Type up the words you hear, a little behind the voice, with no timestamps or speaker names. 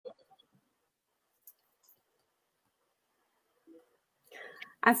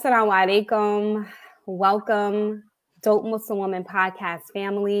Assalamu alaikum. Welcome, Dope Muslim Woman Podcast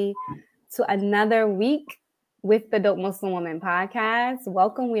family, to another week with the Dope Muslim Woman Podcast.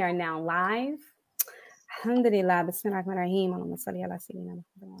 Welcome. We are now live. Alhamdulillah. Bismillahirrahmanirrahim.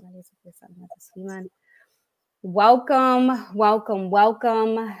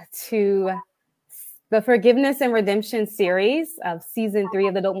 Welcome to the Forgiveness and Redemption series of season 3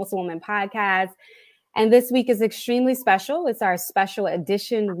 of the Dope Muslim Woman Podcast. And this week is extremely special. It's our special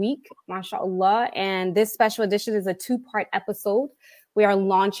edition week, mashallah. And this special edition is a 2-part episode. We are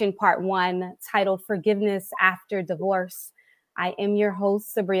launching part 1 titled Forgiveness After Divorce. I am your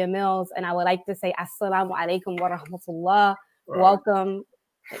host, Sabria Mills, and I would like to say assalamu alaikum wa rahmatullah. Welcome.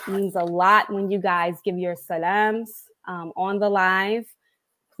 It means a lot when you guys give your salams on the live.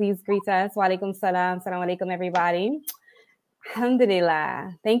 Please greet us. Wa alaikum salam. Assalamu alaikum, everybody.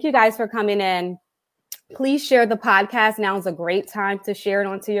 Alhamdulillah. Thank you guys for coming in. Please share the podcast. Now is a great time to share it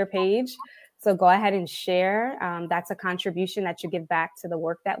onto your page. So go ahead and share. That's a contribution that you give back to the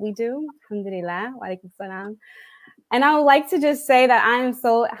work that we do. Alhamdulillah. Wa alaikum salam. And I would like to just say that I am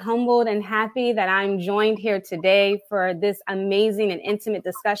so humbled and happy that I'm joined here today for this amazing and intimate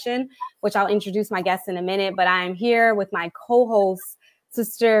discussion, which I'll introduce my guests in a minute. But I am here with my co-host,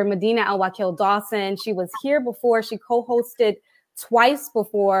 Sister Medina Al-Wakil Dawson. She was here before. She co-hosted twice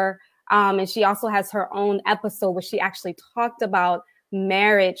before. And she also has her own episode where she actually talked about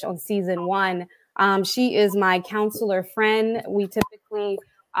marriage on season 1. She is my counselor friend. We typically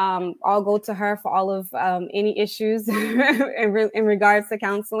all go to her for all of any issues in regards to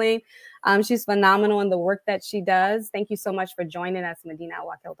counseling. She's phenomenal in the work that she does. Thank you so much for joining us, Medina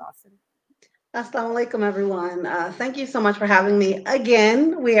Al-Wakil Dawson. Assalamu alaikum, everyone. Thank you so much for having me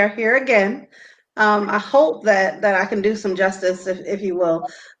again. We are here again. I hope that I can do some justice, if you will,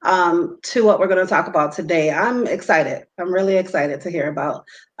 to what we're going to talk about today. I'm excited. I'm really excited to hear about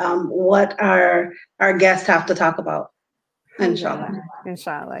what our guests have to talk about. Inshallah.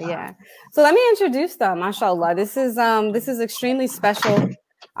 Inshallah, yeah. So let me introduce them. Mashallah. This is extremely special.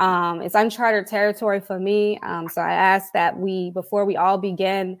 It's uncharted territory for me. So I ask that before we all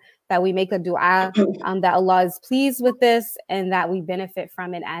begin, that we make a dua, that Allah is pleased with this and that we benefit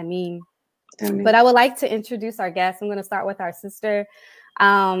from it. Ameen. But I would like to introduce our guests. I'm going to start with our sister.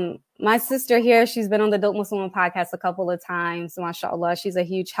 My sister here, she's been on the Dope Muslim podcast a couple of times. MashaAllah. She's a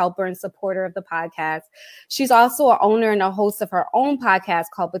huge helper and supporter of the podcast. She's also an owner and a host of her own podcast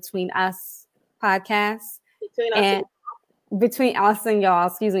called Between Us Podcast. Between Us and Y'all,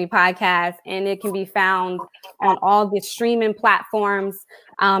 podcast. And it can be found on all the streaming platforms.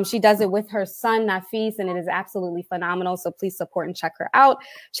 She does it with her son, Nafis, and it is absolutely phenomenal. So please support and check her out.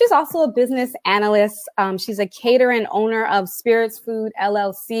 She's also a business analyst. She's a caterer and owner of Spirits Food,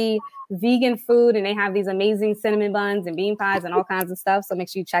 LLC, vegan food. And they have these amazing cinnamon buns and bean pies and all kinds of stuff. So make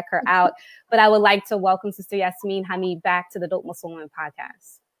sure you check her out. But I would like to welcome Sister Yasmin Hamid back to the Dope Muslim Woman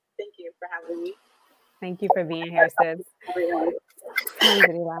podcast. Thank you for having me. Thank you for being here, sis.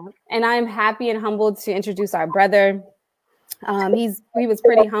 And I'm happy and humbled to introduce our brother. He was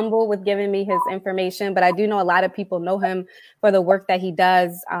pretty humble with giving me his information, but I do know a lot of people know him for the work that he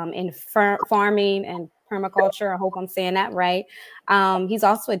does in farming and permaculture. I hope I'm saying that right. He's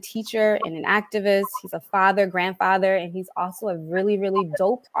also a teacher and an activist. He's a father, grandfather, and he's also a really, really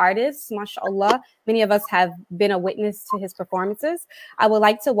dope artist. MashaAllah. Many of us have been a witness to his performances. I would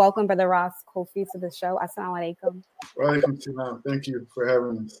like to welcome Brother Ross Kofi to the show. Assalamu alaikum. Wa alaikum salam. Thank you for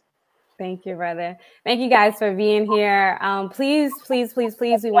having us. Thank you, brother. Thank you guys for being here. Please, we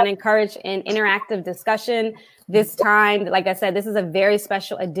want to encourage an interactive discussion this time. Like I said, this is a very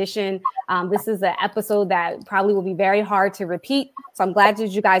special edition. This is an episode that probably will be very hard to repeat. So I'm glad that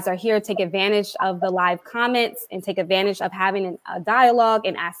you guys are here. Take advantage of the live comments and take advantage of having a dialogue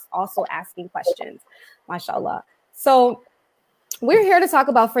and also asking questions. MashaAllah. So we're here to talk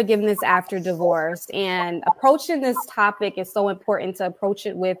about forgiveness after divorce, and approaching this topic is so important to approach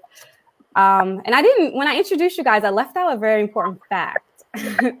it with when I introduced you guys, I left out a very important fact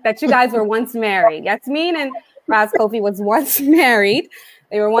that you guys were once married. Yasmin and Raz Kofi was once married.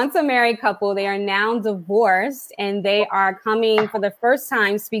 They were once a married couple. They are now divorced, and they are coming for the first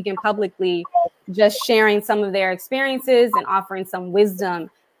time speaking publicly, just sharing some of their experiences and offering some wisdom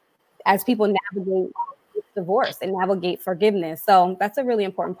as people navigate divorce and navigate forgiveness. So that's a really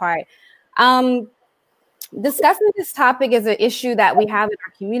important part. Discussing this topic is an issue that we have in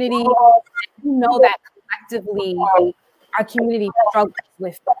our community. You know that collectively our community struggles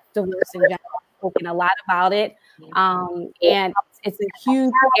with divorce in general. We've spoken a lot about it. And it's a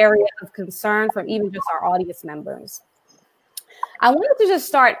huge area of concern from even just our audience members. I wanted to just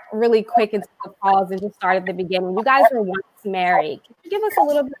start really quick and take a pause and just start at the beginning. You guys were once married. Can you give us a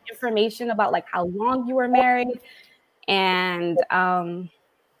little bit of information about like how long you were married and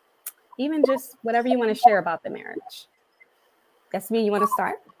even just whatever you want to share about the marriage? Yasmin, you want to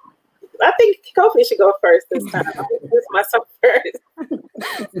start? I think Kofi should go first this time. I'll introduce myself first.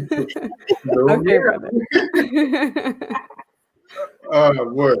 Okay, brother.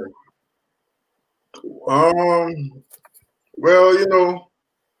 Word. Well, you know,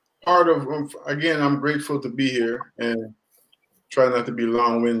 part of again, I'm grateful to be here and try not to be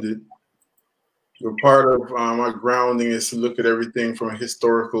long-winded. So part of my grounding is to look at everything from a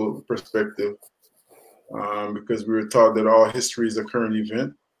historical perspective, because we were taught that all history is a current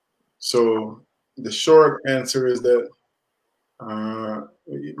event. So the short answer is that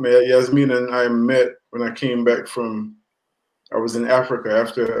Yasmin and I met when I came back from, I was in Africa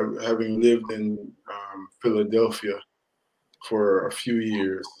after having lived in Philadelphia for a few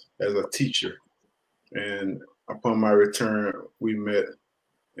years as a teacher. And upon my return, we met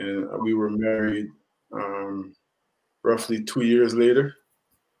and we were married roughly 2 years later.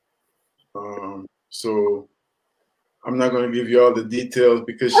 So I'm not going to give you all the details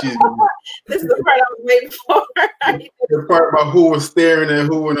because she's This is the part I was waiting for. the part about who was staring at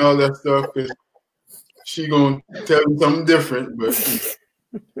who and all that stuff, because she gonna tell you something different. But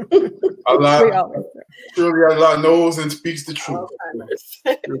Allah surely Allah knows and speaks the truth.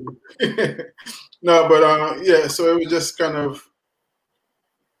 No, but yeah. So it was just kind of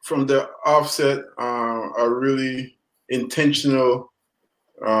from the offset a really intentional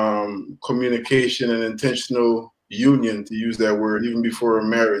communication and intentional union, to use that word, even before a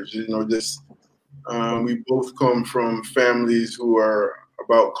marriage. You know, just we both come from families who are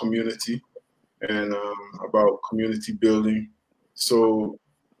about community and about community building. So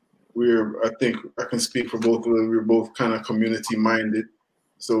I think I can speak for both of us. We're both kind of community minded.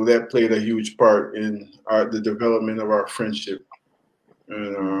 So that played a huge part in the development of our friendship.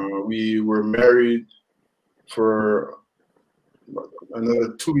 And we were married for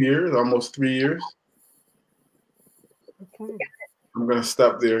another 2 years, almost 3 years. Okay. I'm gonna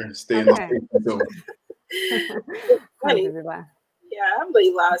stop there and stay in the safety zone. Funny. Yeah,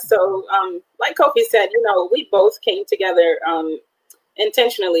 alhamdulillah. So, like Kofi said, you know, we both came together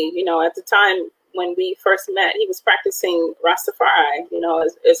intentionally. You know, at the time when we first met, he was practicing Rastafari, you know,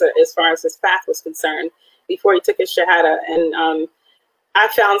 as far as his path was concerned before he took his Shahada. And I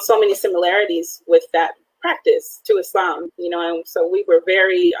found so many similarities with that practice to Islam, you know, and so we were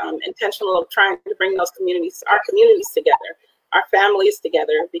very intentional of trying to bring our communities together, our families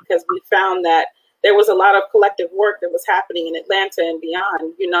together, because we found that there was a lot of collective work that was happening in Atlanta and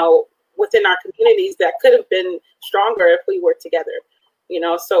beyond, you know, within our communities that could have been stronger if we were together, you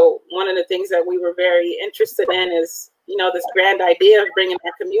know. So one of the things that we were very interested in is, you know, this grand idea of bringing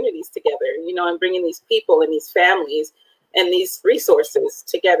our communities together, you know, and bringing these people and these families and these resources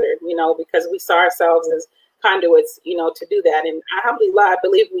together, you know, because we saw ourselves as conduits, you know, to do that. And alhamdulillah, I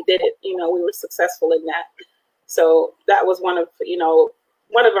believe we did it. You know, we were successful in that. So that was one of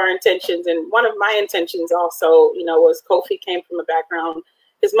our intentions. And one of my intentions also, you know, was Kofi came from a background.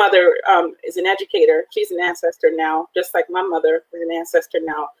 His mother is an educator. She's an ancestor now, just like my mother is an ancestor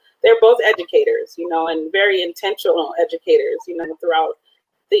now. They're both educators, you know, and very intentional educators, you know, throughout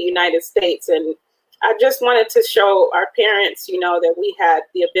the United States. And I just wanted to show our parents, you know, that we had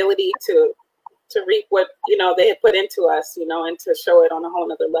the ability to reap what, you know, they had put into us, you know, and to show it on a whole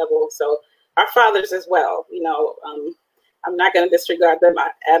nother level. So our fathers as well, you know, I'm not going to disregard them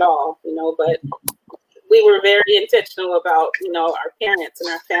at all, you know, but we were very intentional about, you know, our parents and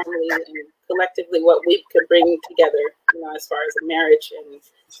our family and collectively what we could bring together, you know, as far as a marriage and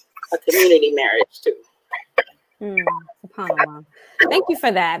a community marriage too. SubhanAllah. Thank you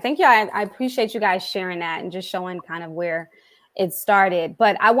for that. Thank you. I appreciate you guys sharing that and just showing kind of where it started.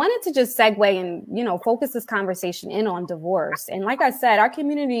 But I wanted to just segue and, you know, focus this conversation in on divorce. And like I said, our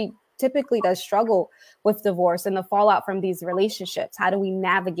community typically does struggle with divorce and the fallout from these relationships. How do we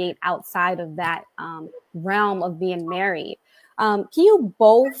navigate outside of that realm of being married? Can you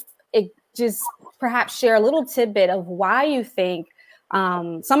both just perhaps share a little tidbit of why you think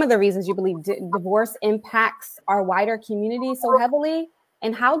some of the reasons you believe divorce impacts our wider community so heavily,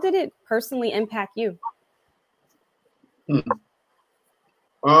 and how did it personally impact you?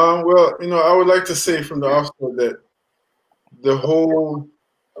 Well, you know, I would like to say from the offset that the whole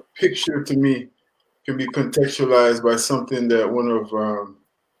picture to me can be contextualized by something that one of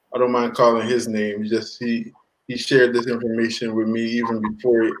I don't mind calling his name. He shared this information with me even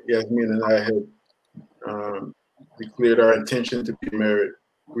before Yasmin and I had declared our intention to be married.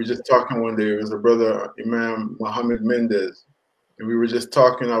 We were just talking one day. It was a brother, Imam Muhammad Mendez, and we were just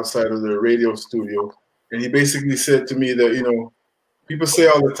talking outside of the radio studio. And he basically said to me that, you know, people say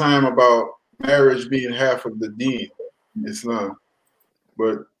all the time about marriage being half of the deen in Islam,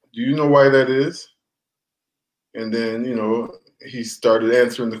 but do you know why that is? And then, you know, he started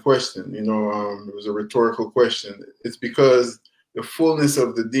answering the question. You know, it was a rhetorical question. It's because the fullness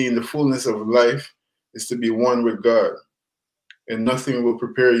of the deen, the fullness of life, is to be one with God. And nothing will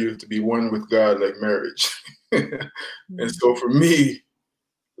prepare you to be one with God like marriage. And so for me,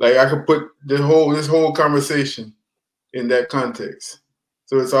 like, I could put this whole conversation in that context.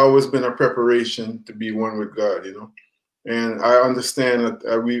 So it's always been a preparation to be one with God, you know. And I understand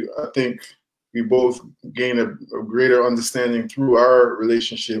that I think we both gain a greater understanding through our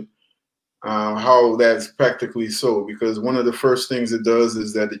relationship, how that's practically so. Because one of the first things it does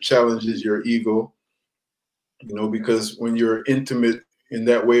is that it challenges your ego, you know, because when you're intimate in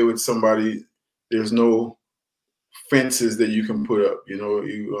that way with somebody, there's no fences that you can put up. You know,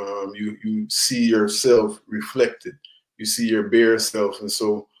 you see yourself reflected. You see your bare self, and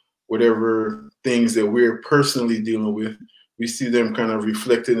so whatever things that we're personally dealing with, we see them kind of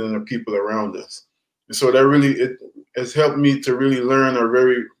reflected in the people around us. And so that really, it has helped me to really learn a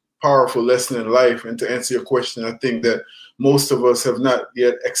very powerful lesson in life. And to answer your question, I think that most of us have not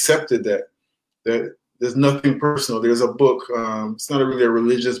yet accepted that there's nothing personal. There's a book, it's not really a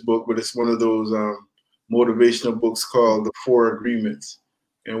religious book, but it's one of those motivational books called The Four Agreements.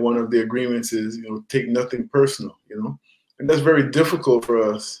 And one of the agreements is, you know, take nothing personal, you know. And that's very difficult for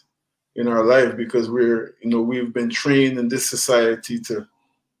us in our life because we've been trained in this society to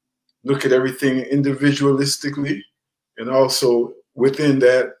look at everything individualistically, and also within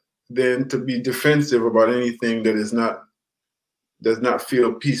that, then to be defensive about anything that does not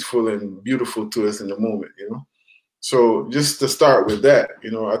feel peaceful and beautiful to us in the moment, you know. So just to start with that, you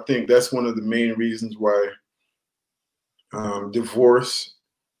know, I think that's one of the main reasons why divorce,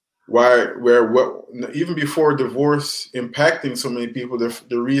 even before divorce impacting so many people,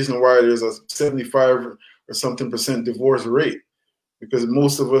 the reason why there's a 75 or something % divorce rate, because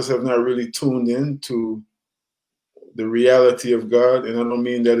most of us have not really tuned in to the reality of God. And I don't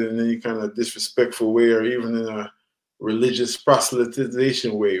mean that in any kind of disrespectful way or even in a religious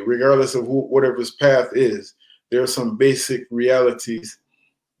proselytization way. Regardless of whatever his path is, there are some basic realities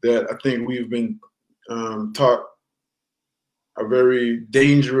that I think we've been taught a very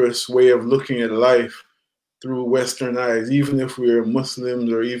dangerous way of looking at life through Western eyes, even if we're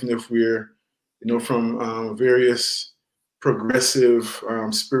Muslims or even if we're, you know, from various progressive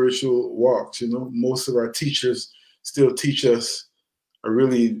spiritual walks. You know, most of our teachers still teach us a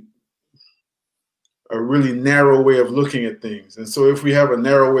really narrow way of looking at things. And so if we have a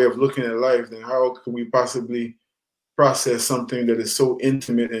narrow way of looking at life, then how can we possibly process something that is so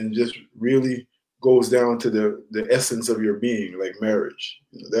intimate and just really goes down to the essence of your being, like marriage?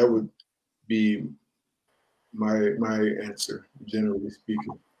 You know, that would be my answer, generally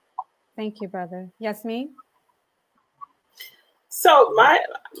speaking. Thank you, brother. Yasmin? So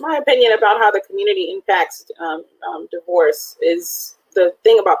my opinion about how the community impacts divorce is the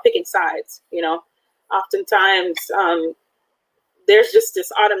thing about picking sides. You know, oftentimes there's just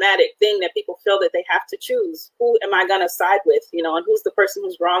this automatic thing that people feel that they have to choose. Who am I going to side with? You know, and who's the person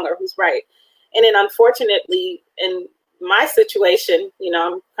who's wrong or who's right? And then unfortunately, in my situation, you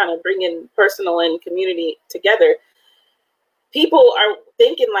know, I'm kind of bringing personal and community together. People are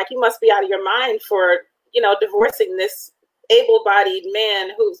thinking like, you must be out of your mind for, you know, divorcing this able-bodied man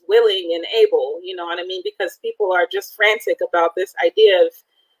who's willing and able, you know what I mean? Because people are just frantic about this idea of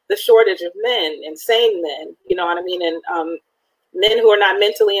the shortage of men and sane men, you know what I mean? And men who are not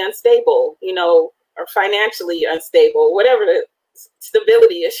mentally unstable, you know, or financially unstable, whatever the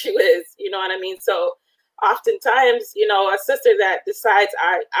stability issue is, you know what I mean? So oftentimes, you know, a sister that decides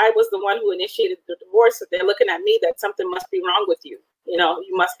I was the one who initiated the divorce, so they're looking at me that something must be wrong with you. You know,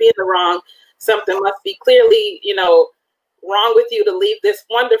 you must be in the wrong. Something must be clearly, you know, wrong with you to leave this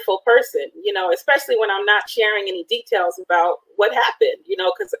wonderful person, you know, especially when I'm not sharing any details about what happened, you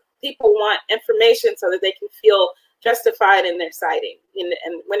know, because people want information so that they can feel justified in their siding.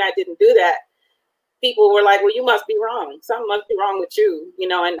 And when I didn't do that, people were like, well, you must be wrong. Something must be wrong with you, you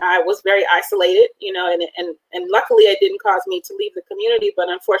know, and I was very isolated, you know, and luckily it didn't cause me to leave the community, but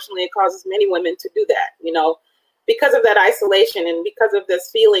unfortunately it causes many women to do that, you know, because of that isolation and because of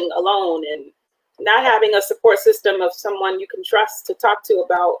this feeling alone and not having a support system of someone you can trust to talk to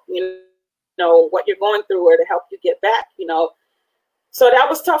about, you know, what you're going through or to help you get back, you know. So that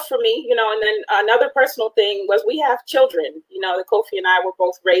was tough for me, you know. And then another personal thing was we have children, you know, that Kofi and I were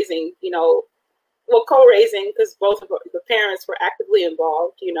both raising, you know, well, co-raising because both of the parents were actively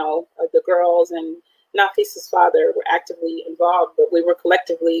involved, you know, the girls, and Nafisa's father were actively involved, but we were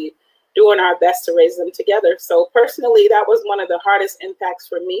collectively doing our best to raise them together. So personally, that was one of the hardest impacts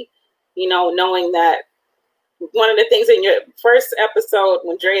for me, you know, knowing that one of the things in your first episode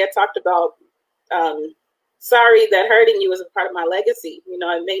when Drea talked about sorry that hurting you is a part of my legacy, you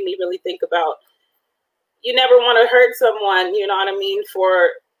know, it made me really think about you never want to hurt someone, you know what I mean, for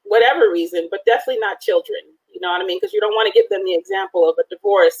whatever reason, but definitely not children, you know what I mean, because you don't want to give them the example of a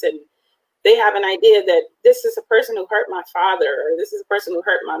divorce and they have an idea that this is a person who hurt my father or this is a person who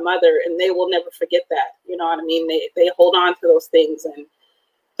hurt my mother, and they will never forget that, you know what I mean. They hold on to those things, and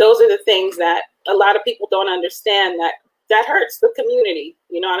those are the things that a lot of people don't understand, that hurts the community,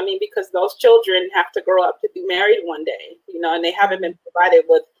 you know what I mean, because those children have to grow up to be married one day, you know, and they haven't been provided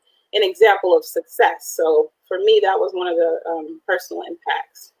with an example of success. So for me, that was one of the personal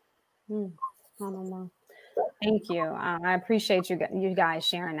impacts. I don't know. Thank you. I appreciate you guys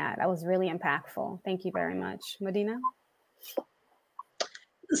sharing that. That was really impactful. Thank you very much. Medina?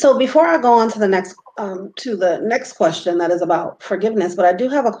 So before I go on to the next question that is about forgiveness, but I do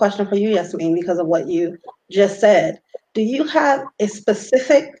have a question for you, Yasmin, because of what you just said. Do you have a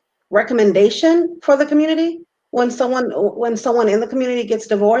specific recommendation for the community when someone in the community gets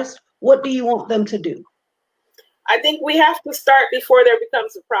divorced? What do you want them to do? I think we have to start before there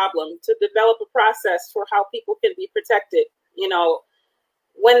becomes a problem to develop a process for how people can be protected, you know,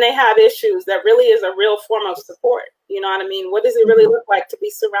 when they have issues. That really is a real form of support. You know what I mean? What does it really look like to be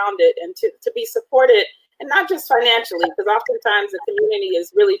surrounded and to be supported, and not just financially, because oftentimes the community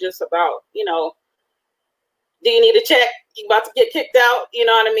is really just about, you know, do you need a check? You about to get kicked out? You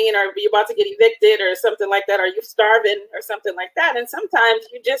know what I mean? Or are you about to get evicted or something like that? Are you starving or something like that? And sometimes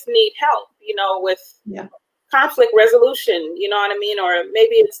you just need help, you know, with conflict resolution, you know what I mean? Or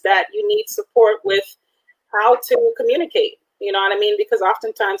maybe it's that you need support with how to communicate, you know what I mean? Because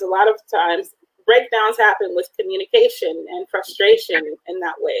oftentimes, a lot of times, breakdowns happen with communication and frustration in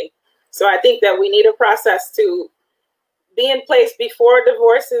that way. So I think that we need a process to be in place before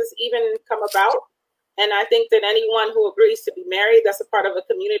divorces even come about. And I think that anyone who agrees to be married, that's a part of a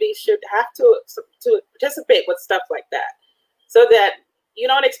community, should have to participate with stuff like that, so that you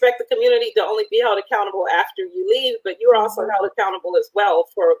don't expect the community to only be held accountable after you leave, but you're also held accountable as well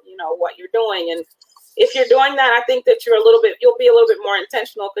for, you know, what you're doing. And if you're doing that, I think that you'll be a little bit more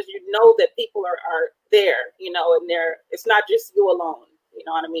intentional, because you know that people are there, you know, and it's not just you alone. You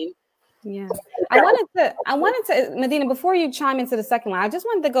know what I mean? Yeah. I wanted to, Medina, before you chime into the second one, I just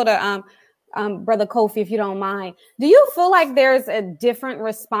wanted to go to Brother Kofi, if you don't mind. Do you feel like there's a different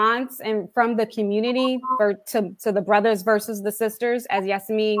response from the community to the brothers versus the sisters, as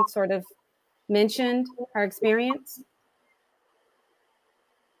Yasmin sort of mentioned her experience?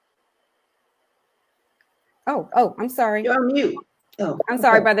 Oh, I'm sorry. You're on mute. Oh, I'm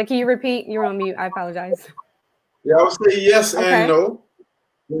sorry, brother. Can you repeat? You're on mute. I apologize. Yeah, I would say yes and no.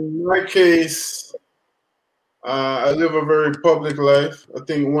 In my case, I live a very public life. I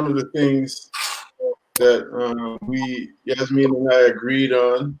think one of the things that Yasmin and I agreed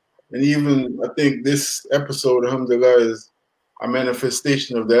on, and even I think this episode, alhamdulillah, is a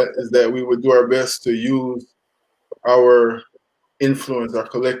manifestation of that, is that we would do our best to use our influence, our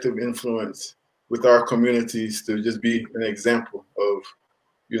collective influence with our communities, to just be an example of,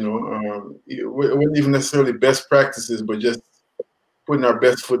 you know, it wasn't even necessarily best practices, but just putting our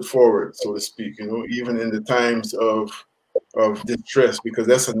best foot forward, so to speak, you know, even in the times of distress, because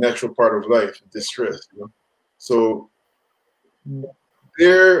that's a natural part of life, distress, you know. So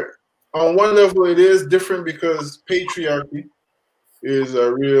there, on one level, it is different because patriarchy is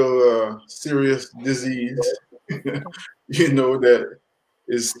a real serious disease, you know, that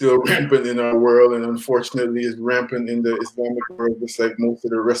is still rampant in our world, and unfortunately is rampant in the Islamic world, just like most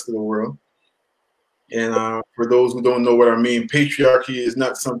of the rest of the world. And for those who don't know what I mean, patriarchy is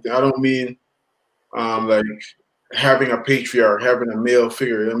not something, I don't mean like having a patriarch, having a male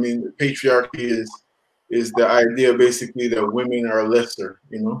figure. I mean, patriarchy is the idea basically that women are lesser,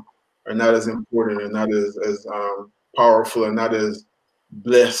 you know, are not as important and not as powerful and not as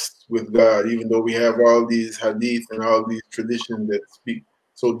blessed with God, even though we have all these hadith and all these traditions that speak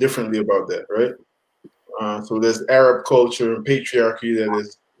so differently about that, right? So there's Arab culture and patriarchy that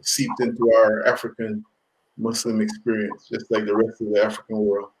is seeped into our African Muslim experience, just like the rest of the African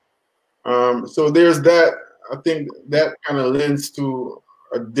world. So there's that. I think that kind of lends to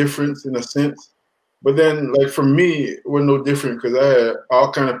a difference in a sense. But then, like for me, it was no different, because I had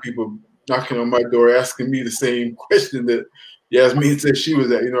all kind of people knocking on my door asking me the same question that Yasmin said she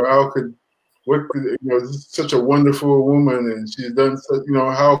was at. You know, you know, this is such a wonderful woman, and she's done such, you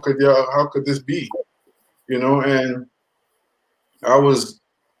know, how could this be? You know, and I was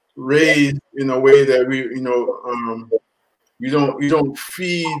raised in a way that you don't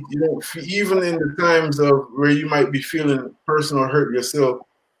feed even in the times of where you might be feeling personal hurt yourself.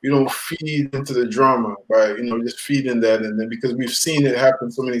 You don't feed into the drama by just feeding that, and then because we've seen it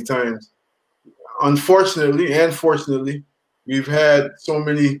happen so many times. Unfortunately and fortunately, we've had so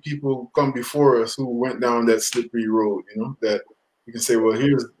many people come before us who went down that slippery road. That you can say, well,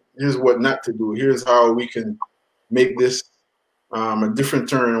 here's what not to do. Here's how we can make this a different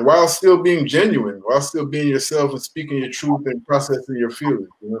turn while still being genuine, while still being yourself and speaking your truth and processing your feelings.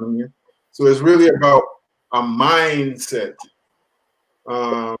 You know what I mean? So it's really about a mindset.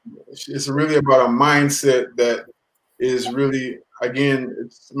 It's really about a mindset that is really, again,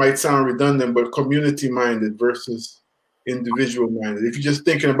 it might sound redundant, but community minded versus individual minded. If you're just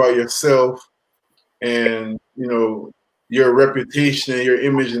thinking about yourself and your reputation and your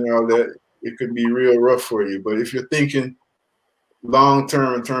image and all that, it could be real rough for you. But if you're thinking long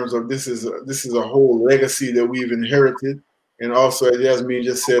term in terms of this is a whole legacy that we've inherited, and also, as Yasmin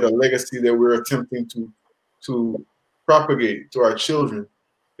just said, a legacy that we're attempting to propagate to our children,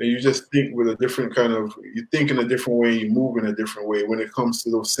 and you just think with a different you think in a different way, you move in a different way when it comes to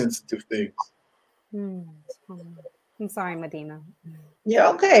those sensitive things. I'm sorry, Medina. You're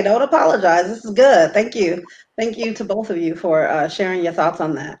okay. Don't apologize. This is good. Thank you. Thank you to both of you for sharing your thoughts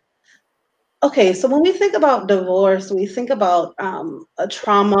on that. Okay, so when we think about divorce, we think about a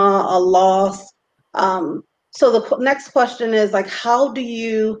trauma, a loss. So the next question is how do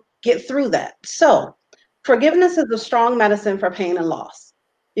you get through that? So forgiveness is a strong medicine for pain and loss.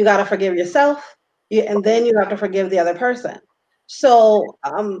 You got to forgive yourself, and then you have to forgive the other person. So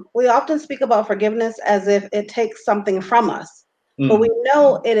we often speak about forgiveness as if it takes something from us, but we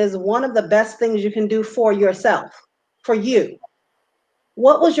know it is one of the best things you can do for yourself, for you.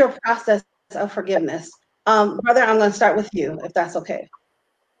 What was your process of forgiveness? Brother, I'm going to start with you, if that's okay.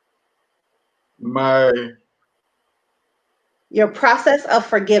 Your process of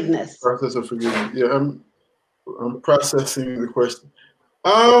forgiveness. Process of forgiveness. Yeah, I'm processing the question.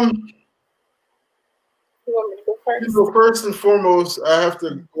 You want me to go first? First and foremost, I have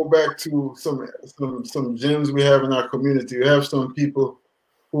to go back to some gems we have in our community. We have some people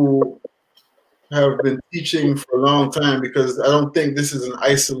who have been teaching for a long time, because I don't think this is an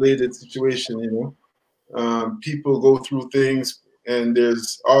isolated situation. People go through things, and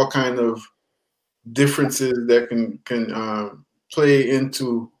there's all kind of differences that can play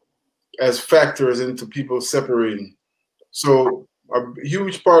into as factors into people separating. So a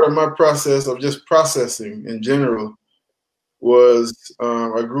huge part of my process of just processing in general was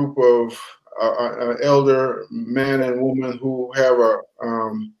a group of an elder man and woman who have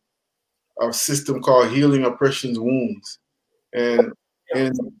a system called Healing Oppression's Wounds. And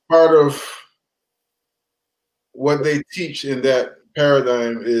part of what they teach in that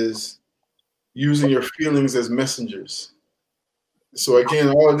paradigm is using your feelings as messengers. So again,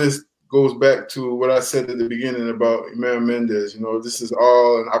 all of this goes back to what I said at the beginning about Imam Mendez. This is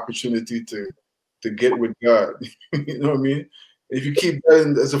all an opportunity to get with God. You know what I mean? If you keep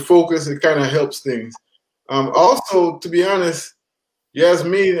that as a focus, it kind of helps things. Also, to be honest,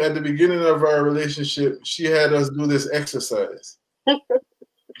 Yasmin, at the beginning of our relationship, she had us do this exercise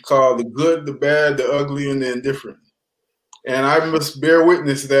called the good, the bad, the ugly, and the indifferent. And I must bear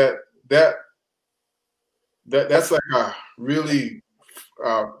witness that's like a really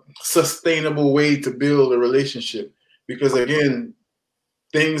sustainable way to build a relationship, because again,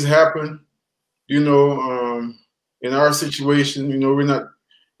 things happen. In our situation,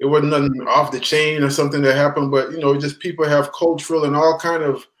 it wasn't nothing off the chain or something that happened, but just people have cultural and all kind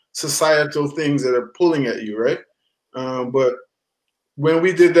of societal things that are pulling at you, right? But when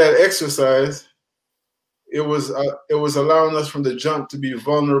we did that exercise, it was allowing us from the jump to be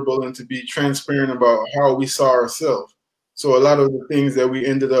vulnerable and to be transparent about how we saw ourselves. So a lot of the things that we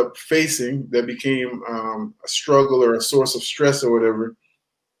ended up facing that became a struggle or a source of stress or whatever,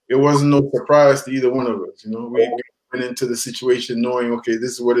 it wasn't no surprise to either one of us. We went into the situation knowing, okay,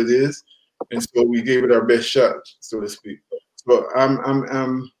 this is what it is, and so we gave it our best shot, so to speak. So I'm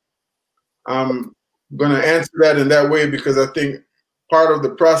going to answer that in that way, because I think part of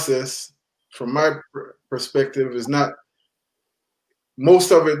the process, from my perspective, is not,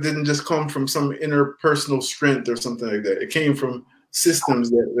 most of it didn't just come from some interpersonal strength or something like that. It came from systems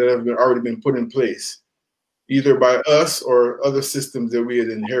that have already been put in place, either by us or other systems that we had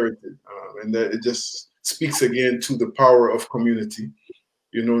inherited. And that it just speaks again to the power of community.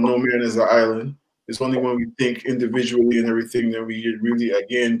 No man is an island. It's only when we think individually and everything that we really,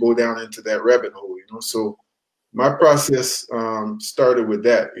 again, go down into that rabbit hole, So my process started with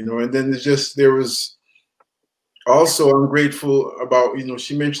that, and then there was also, I'm grateful about,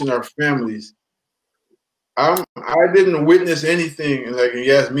 she mentioned our families. I didn't witness anything like in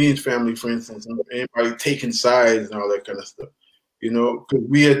Yasmin's family, for instance, anybody taking sides and all that kind of stuff, because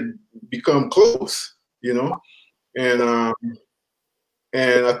we had become close, and I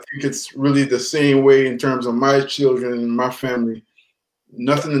think it's really the same way in terms of my children and my family.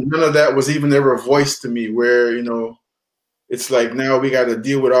 None of that was even ever voiced to me where, it's like now we got to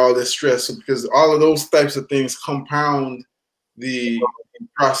deal with all this stress because all of those types of things compound the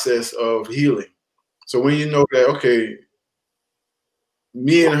process of healing. So when you know that, okay,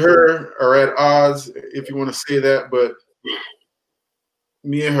 me and her are at odds, if you want to say that, but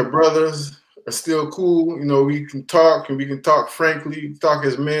me and her brothers are still cool. We can talk and we can talk frankly, talk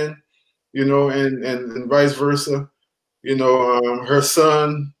as men, and vice versa. Her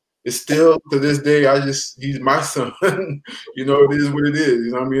son is still to this day, he's my son. It is what it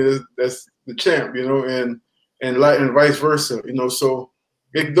is. That's the champ, and vice versa, so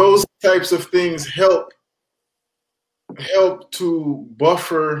those types of things help to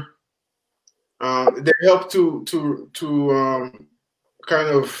buffer. They help to kind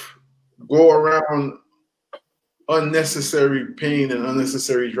of go around unnecessary pain and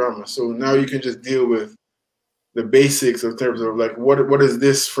unnecessary drama. So now you can just deal with the basics in terms of like what is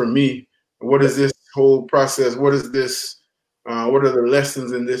this for me? What is this whole process? What is this? What are the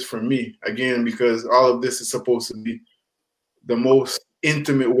lessons in this for me? Again, because all of this is supposed to be the most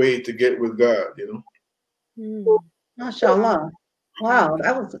intimate way to get with God, MashaAllah. Wow,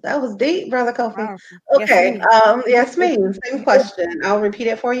 that was deep, Brother Kofi. Wow. Okay, Yasmin, same question. I'll repeat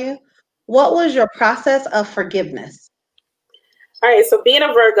it for you. What was your process of forgiveness? All right, so being a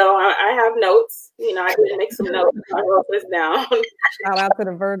Virgo, I have notes. I did make some notes. I wrote this down. Shout out to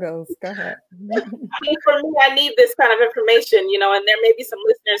the Virgos. Go ahead. For me, I need this kind of information, and there may be some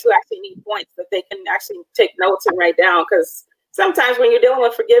listeners who actually need points that they can actually take notes and write down, because sometimes when you're dealing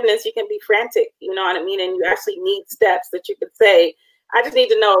with forgiveness, you can be frantic, you know what I mean? And you actually need steps that you could say, I just need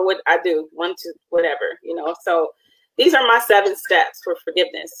to know what I do, 1, 2, whatever, So these are my 7 steps for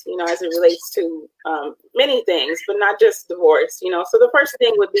forgiveness, as it relates to many things, but not just divorce, So the first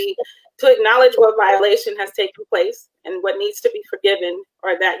thing would be to acknowledge what violation has taken place and what needs to be forgiven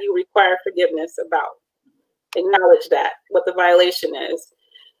or that you require forgiveness about. Acknowledge that, what the violation is.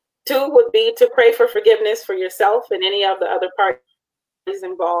 2 would be to pray for forgiveness for yourself and any of the other parties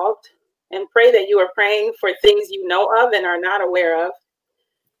involved, and pray that you are praying for things you know of and are not aware of.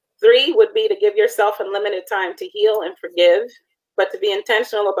 3 would be to give yourself unlimited time to heal and forgive, but to be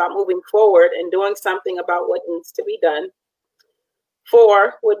intentional about moving forward and doing something about what needs to be done.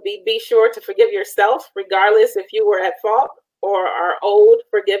 4 would be sure to forgive yourself, regardless if you were at fault or are owed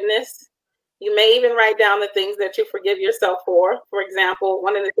forgiveness. You may even write down the things that you forgive yourself for. For example,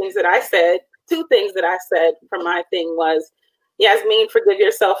 one of the things that I said, 2 things that I said from my thing was, Yasmin, forgive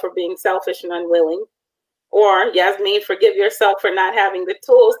yourself for being selfish and unwilling. Or, Yasmin, forgive yourself for not having the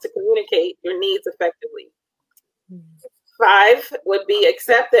tools to communicate your needs effectively. 5 would be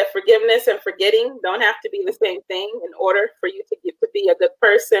accept that forgiveness and forgetting don't have to be the same thing in order for you to be a good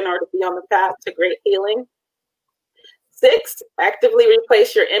person or to be on the path to great healing. 6, actively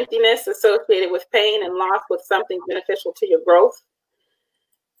replace your emptiness associated with pain and loss with something beneficial to your growth.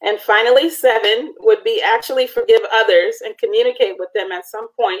 And finally, 7 would be actually forgive others and communicate with them at some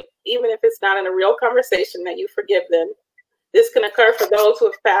point, even if it's not in a real conversation, that you forgive them. This can occur for those who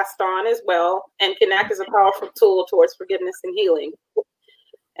have passed on as well and can act as a powerful tool towards forgiveness and healing.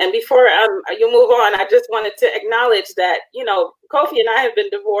 And before you move on, I just wanted to acknowledge that, Kofi and I have been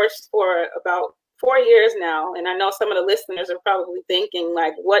divorced for about 4 years now. And I know some of the listeners are probably thinking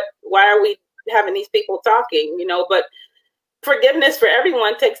like, why are we having these people talking, but forgiveness for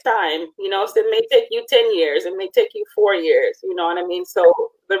everyone takes time, so it may take you 10 years, it may take you 4 years, you know what I mean? So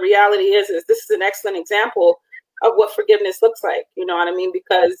the reality is this is an excellent example of what forgiveness looks like, you know what I mean?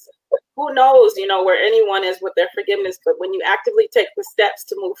 Because who knows, where anyone is with their forgiveness, but when you actively take the steps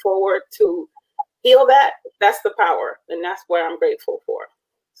to move forward to heal that, that's the power. And that's what I'm grateful for.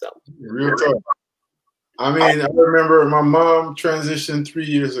 So real talk. I mean, I remember my mom transitioned 3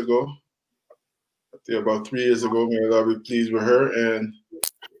 years ago. About 3 years ago, may Allah be pleased with her, and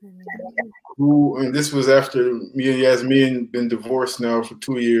this was after me and Yasmin been divorced now for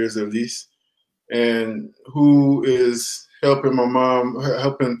 2 years at least, and who is helping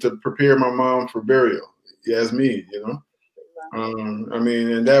to prepare my mom for burial, Yasmin, I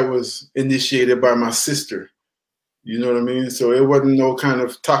mean, and that was initiated by my sister, you know what I mean? So it wasn't no kind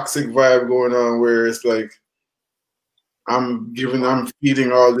of toxic vibe going on where it's like I'm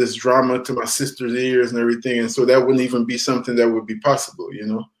feeding all this drama to my sister's ears and everything. And so that wouldn't even be something that would be possible,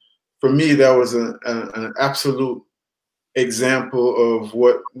 for me, that was an absolute example of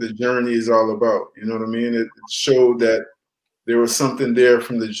what the journey is all about. You know what I mean? It showed that there was something there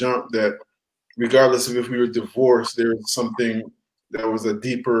from the jump, that regardless of if we were divorced, there was something that was a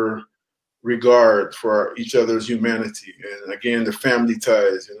deeper regard for each other's humanity. And again, the family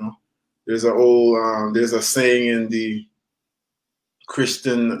ties, you know. There's there's a saying in the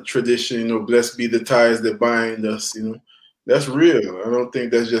Christian tradition, you know, blessed be the ties that bind us, you know. That's real. I don't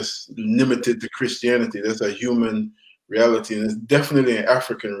think that's just limited to Christianity. That's a human reality, and it's definitely an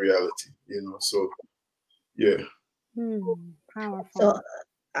African reality, you know. So, yeah. Powerful. So,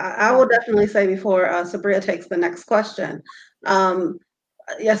 I will definitely say before Sabria takes the next question.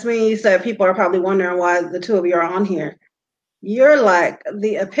 Yasmin, you said people are probably wondering why the two of you are on here. You're like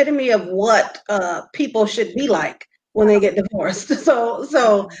the epitome of what people should be like when they get divorced.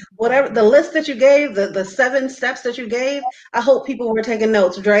 So whatever the list that you gave, the 7 steps that you gave, I hope people were taking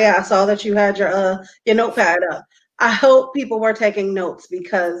notes. Drea, I saw that you had your notepad up. I hope people were taking notes,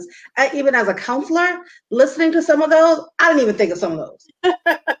 because even as a counselor, listening to some of those, I didn't even think of some of those.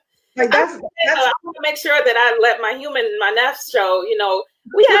 Like I want to make sure that I let my nephew show. You know,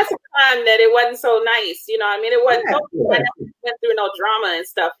 we had some time that it wasn't so nice. You know what I mean? It wasn't. I went through no drama and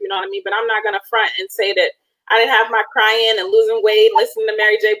stuff. You know what I mean? But I'm not gonna front and say that I didn't have my crying and losing weight, listening to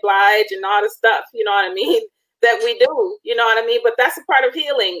Mary J. Blige and all the stuff. You know what I mean? That we do. You know what I mean? But that's a part of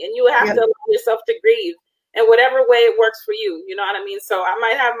healing, and you have to allow yourself to grieve in whatever way it works for you. You know what I mean? So I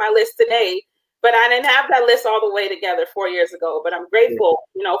might have my list today, but I didn't have that list all the way together 4 years ago. But I'm grateful,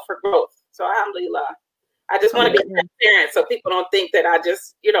 you know, for growth. So alhamdulillah. I just want to be transparent so people don't think that I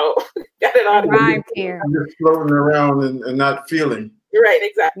just, you know, got it all right here. I'm just floating around and not feeling. You're right,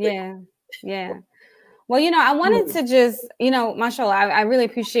 exactly. Yeah, yeah. Well, you know, I wanted to just, you know, mashallah, I really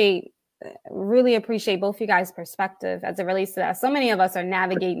appreciate both you guys' perspective as it relates to that. So many of us are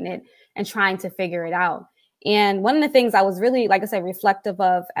navigating it and trying to figure it out. And one of the things I was really, like I said, reflective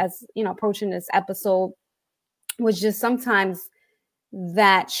of as, you know, approaching this episode was just sometimes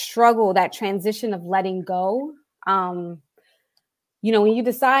that struggle, that transition of letting go. You know, when you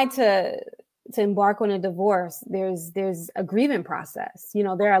decide to embark on a divorce, there's a grieving process. You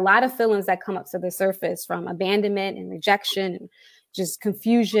know, there are a lot of feelings that come up to the surface, from abandonment and rejection and just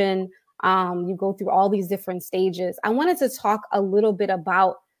confusion. You go through all these different stages. I wanted to talk a little bit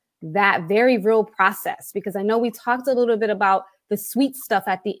about that very real process, because I know we talked a little bit about the sweet stuff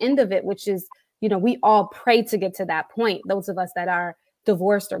at the end of it, which is, you know, we all pray to get to that point, those of us that are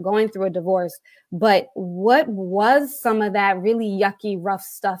divorced or going through a divorce. But what was some of that really yucky, rough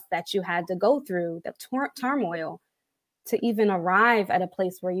stuff that you had to go through, the turmoil, to even arrive at a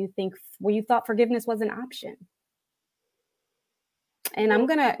place where you thought forgiveness was an option? And I'm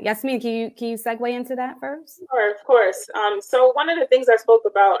gonna, Yasmin, can you segue into that first? Sure, of course. So one of the things I spoke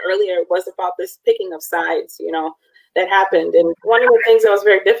about earlier was about this picking of sides, you know, that happened. And one of the things that was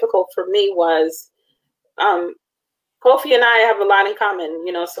very difficult for me was, Kofi and I have a lot in common,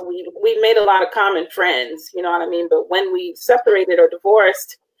 you know, so we made a lot of common friends, you know what I mean? But when we separated or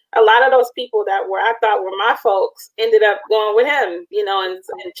divorced, a lot of those people that I thought were my folks ended up going with him, you know, and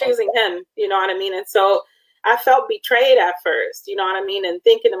choosing him, you know what I mean? And so I felt betrayed at first, you know what I mean? And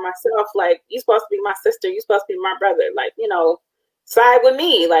thinking to myself, like, you're supposed to be my sister, you're supposed to be my brother, like, you know, side with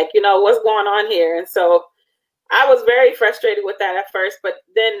me, like, you know, what's going on here? And so I was very frustrated with that at first, but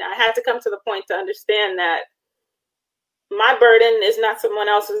then I had to come to the point to understand that my burden is not someone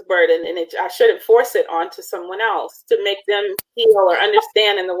else's burden, and I shouldn't force it onto someone else to make them heal or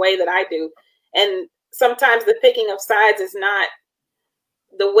understand in the way that I do. And sometimes the picking of sides is not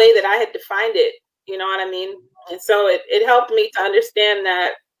the way that I had defined it, you know what I mean? And so it helped me to understand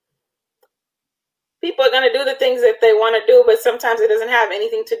that people are going to do the things that they want to do, but sometimes it doesn't have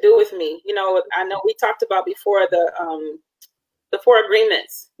anything to do with me. You know, I know we talked about before the 4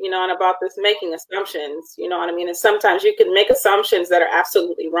 agreements, you know, and about this making assumptions, you know what I mean? And sometimes you can make assumptions that are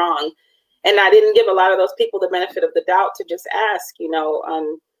absolutely wrong. And I didn't give a lot of those people the benefit of the doubt to just ask, you know,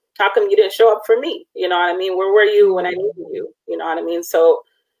 how come you didn't show up for me? You know what I mean? Where were you when I needed you? You know what I mean? So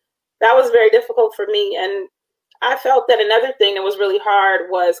that was very difficult for me. And I felt that another thing that was really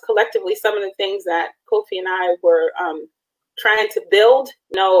hard was collectively some of the things that Kofi and I were trying to build.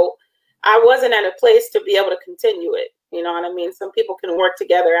 No, I wasn't at a place to be able to continue it. You know what I mean? Some people can work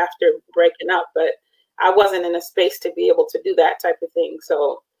together after breaking up, but I wasn't in a space to be able to do that type of thing.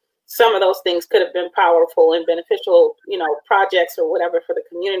 So some of those things could have been powerful and beneficial, you know, projects or whatever for the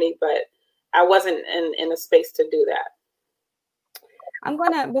community, but I wasn't in a space to do that. I'm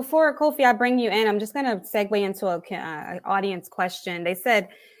going to, before Kofi, I bring you in, I'm just going to segue into an audience question. They said,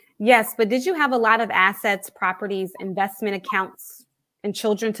 yes, but did you have a lot of assets, properties, investment accounts and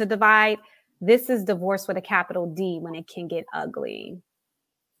children to divide. This is divorce with a capital D when it can get ugly.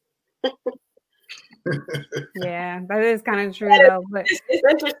 Yeah, that is kind of true though. But it's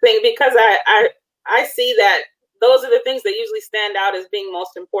interesting because I see that those are the things that usually stand out as being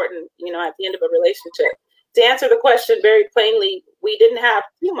most important, you know, at the end of a relationship. To answer the question very plainly, we didn't have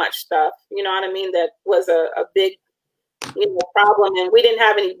too much stuff, you know what I mean, that was a big, you know, problem. And we didn't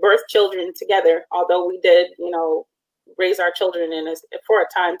have any birth children together, although we did, you know, raise our children for a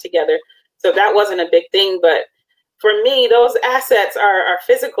time together. So that wasn't a big thing. But for me, those assets are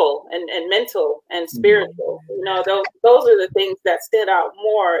physical and mental and spiritual. You know, those are the things that stand out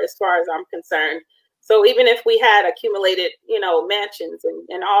more as far as I'm concerned. So even if we had accumulated, you know, mansions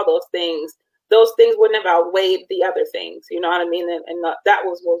and all those things wouldn't have outweighed the other things. You know what I mean? And that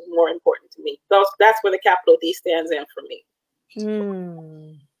was more important to me. That's where the capital D stands in for me.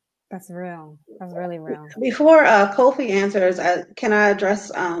 That's real. That's really real. Before Kofi answers, can I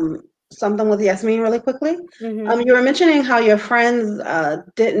address something with Yasmin really quickly? You were mentioning how your friends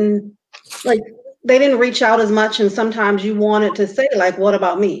didn't reach out as much, and sometimes you wanted to say, like, what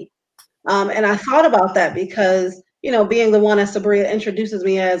about me? And I thought about that because, you know, being the one as Sabria introduces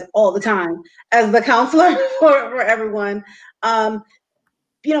me as all the time, as the counselor for everyone,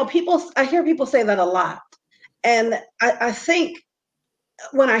 you know, I hear people say that a lot. And I think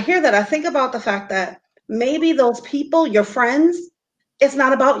when I hear that, I think about the fact that maybe those people, your friends, it's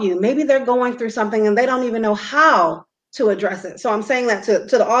not about you. Maybe they're going through something and they don't even know how to address it. So I'm saying that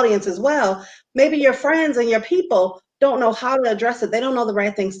to the audience as well. Maybe your friends and your people don't know how to address it. They don't know the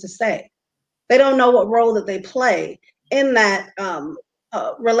right things to say. They don't know what role that they play in that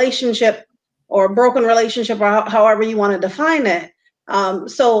relationship or broken relationship, or however you want to define it.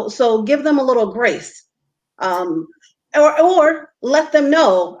 So give them a little grace, or let them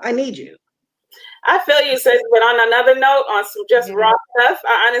know I need you. I feel you, sis, but on another note, on some just raw stuff,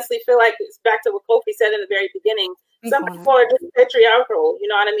 I honestly feel like it's back to what Kofi said in the very beginning. Some people are just patriarchal, you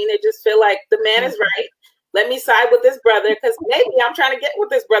know what I mean? They just feel like the man is right. Let me side with this brother, because maybe I'm trying to get with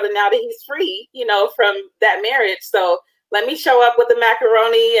this brother now that he's free, you know, from that marriage. So let me show up with the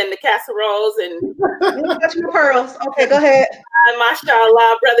macaroni and the casseroles and touch your pearls. Okay, go ahead.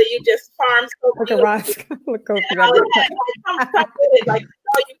 Mashallah, brother, you just farm so beautiful. Look over and all of that. Come with it. Like, you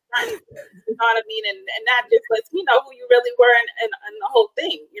know what I mean? And that just lets me know who you really were and the whole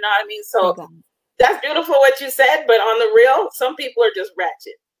thing. You know what I mean? So that's beautiful what you said, but on the real, some people are just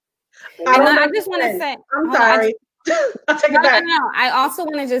ratchet. I just want to say, I'm sorry. I'll take it back. No. I also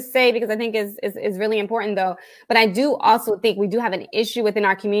want to just say, because I think is really important though, but I do also think we do have an issue within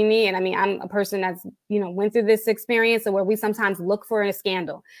our community. And I mean, I'm a person that's, you know, went through this experience where we sometimes look for a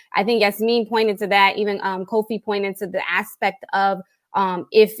scandal. I think Yasmin pointed to that. Even Kofi pointed to the aspect of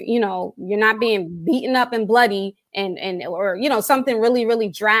if, you know, you're not being beaten up and bloody and or, you know, something really, really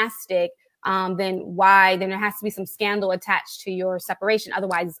drastic, then there has to be some scandal attached to your separation.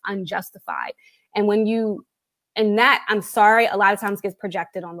 Otherwise it's unjustified. And that, I'm sorry, a lot of times gets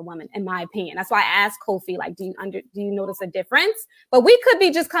projected on the woman, in my opinion. That's why I asked Kofi, like, do you notice a difference? But we could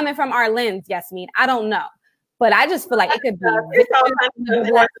be just coming from our lens, Yasmin. I don't know. But I just feel like it could be.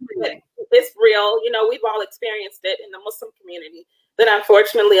 It's real. You know, we've all experienced it in the Muslim community. That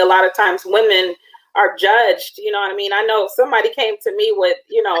unfortunately, a lot of times women are judged. You know what I mean? I know somebody came to me with,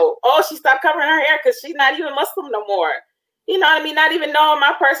 you know, oh, she stopped covering her hair because she's not even Muslim no more. You know what I mean? Not even knowing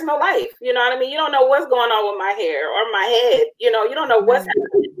my personal life. You know what I mean? You don't know what's going on with my hair or my head. You know, you don't know what's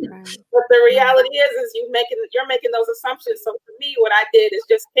happening. But the reality is you're making those assumptions. So for me, what I did is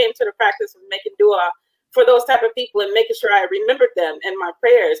just came to the practice of making dua for those type of people and making sure I remembered them in my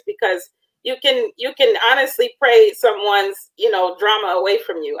prayers, because you can honestly pray someone's, you know, drama away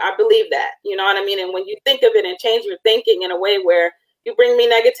from you. I believe that. You know what I mean? And when you think of it and change your thinking in a way where you bring me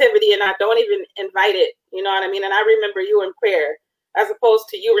negativity and I don't even invite it, you know what I mean? And I remember you in prayer as opposed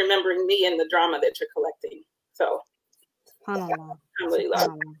to you remembering me in the drama that you're collecting. So,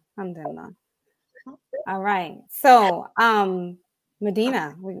 alhamdulillah. All right. So,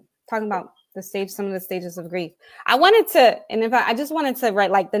 Medina, we're talking about some of the stages of grief. I just wanted to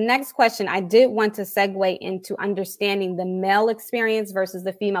write, like, the next question, I did want to segue into understanding the male experience versus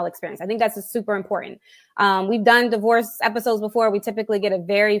the female experience. I think that's super important. We've done divorce episodes before. We typically get a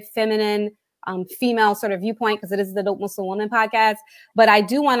very feminine, female sort of viewpoint because it is the Dope Muslim Woman podcast. But I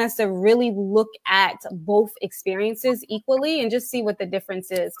do want us to really look at both experiences equally and just see what the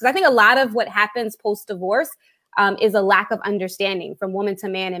difference is. Because I think a lot of what happens post-divorce is a lack of understanding from woman to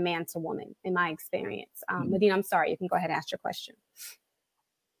man and man to woman, in my experience. Medina, I'm sorry. You can go ahead and ask your question.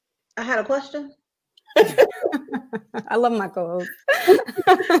 I had a question. I love my co-host.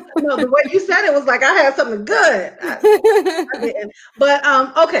 No, the way you said it was like I had something good. I didn't. But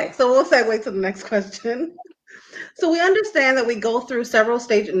okay, so we'll segue to the next question. So we understand that we go through several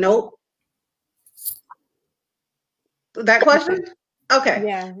stages. Nope. That question? Okay.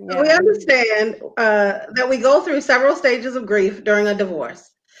 Yeah. So we understand that we go through several stages of grief during a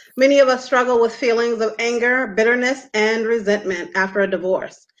divorce. Many of us struggle with feelings of anger, bitterness, and resentment after a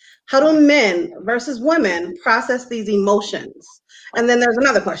divorce. How do men versus women process these emotions? And then there's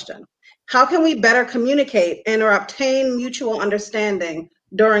another question. How can we better communicate and or obtain mutual understanding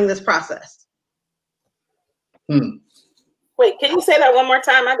during this process? Wait, can you say that one more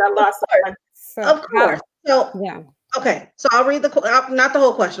time? I got lost. Of course. So, yeah. Okay, so I'll read not the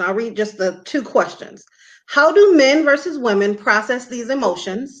whole question. I'll read just the two questions. How do men versus women process these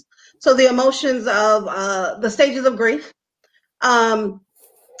emotions? So the emotions of the stages of grief.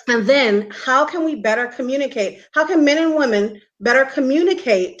 And then how can we better communicate? How can men and women better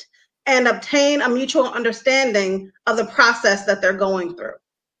communicate and obtain a mutual understanding of the process that they're going through?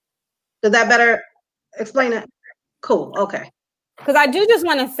 Did that better explain it? Cool, okay. Because I do just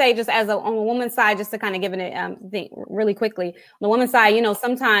want to say, just as on the woman's side, just to kind of give it really quickly, on the woman's side,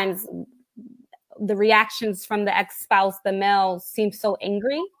 sometimes the reactions from the ex-spouse, the male, seem so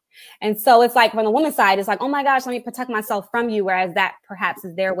angry. And so it's like from the woman's side, it's like, oh my gosh, let me protect myself from you. Whereas that perhaps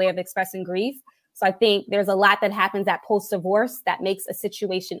is their way of expressing grief. So I think there's a lot that happens at post-divorce that makes a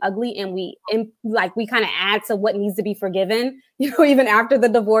situation ugly. And we kind of add to what needs to be forgiven, even after the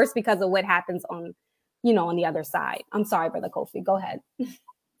divorce because of what happens on the other side. I'm sorry, Brother Kofi. Go ahead.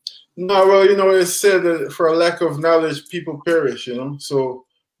 No, well, it's said that for a lack of knowledge, people perish, So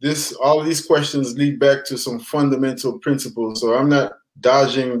all of these questions lead back to some fundamental principles. So I'm not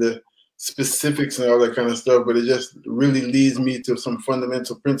dodging the specifics and all that kind of stuff, but it just really leads me to some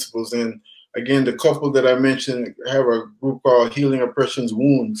fundamental principles. And again, the couple that I mentioned have a group called Healing Oppression's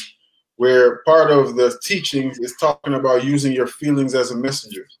Wounds, where part of the teachings is talking about using your feelings as a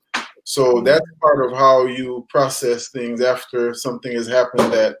messenger. So that's part of how you process things after something has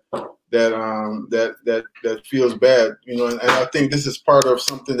happened that feels bad, and I think this is part of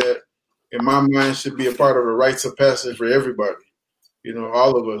something that in my mind should be a part of the rites of passage for everybody,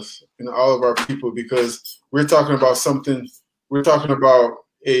 all of us, all of our people, because we're talking about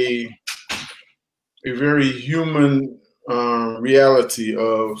a very human reality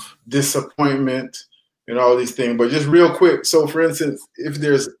of disappointment and all these things. But just real quick, so for instance, if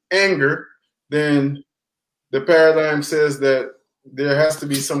there's anger, then the paradigm says that there has to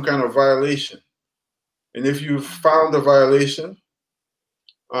be some kind of violation. And if you found a violation,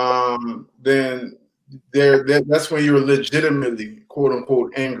 then that's when you're legitimately, quote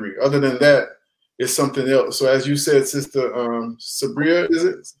unquote, angry. Other than that, it's something else. So as you said, Sister Sabria, is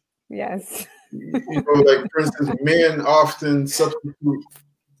it? Yes. Like for instance, men often substitute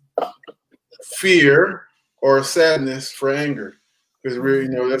fear or sadness for anger, because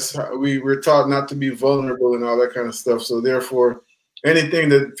that's how we're taught not to be vulnerable and all that kind of stuff. So therefore, anything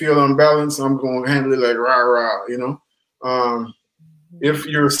that feel unbalanced, I'm going to handle it like rah rah. If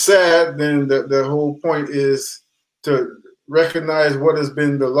you're sad, then the whole point is to recognize what has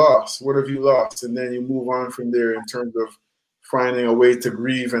been the loss. What have you lost? And then you move on from there in terms of finding a way to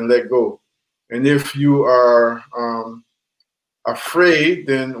grieve and let go. And if you are afraid,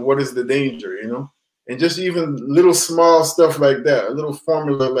 then what is the danger, And just even little small stuff like that, a little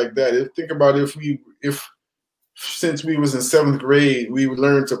formula like that. Think about if since we was in 7th grade, we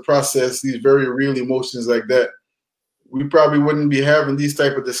learned to process these very real emotions like that, we probably wouldn't be having these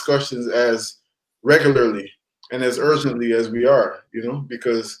type of discussions as regularly and as urgently as we are,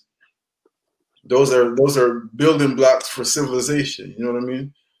 because those are building blocks for civilization. You know what I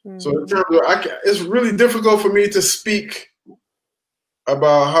mean? Mm-hmm. So in terms of, it's really difficult for me to speak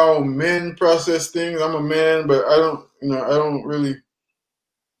about how men process things. I'm a man, but I don't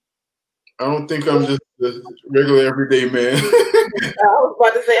think I'm just a regular everyday man. I was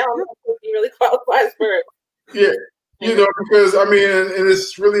about to say, I don't know if he really qualifies for it. Yeah, because and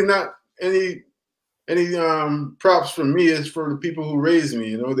it's really not any props from me. It's for the people who raised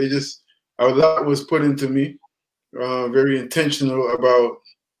me. They just, a lot was put into me, very intentional about,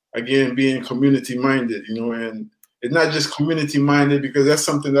 again, being community minded, and it's not just community minded, because that's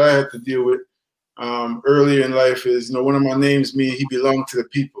something that I had to deal with earlier in life. Is one of my names mean he belonged to the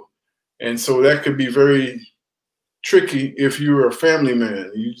people, and so that could be very tricky if you're a family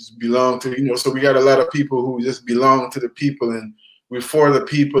man. You just belong to, so we got a lot of people who just belong to the people and we're for the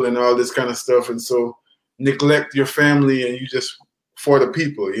people and all this kind of stuff. And so neglect your family and you just for the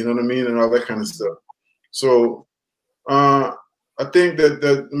people, you know what I mean? And all that kind of stuff. So I think that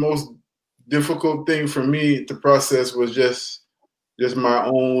the most difficult thing for me to process was just my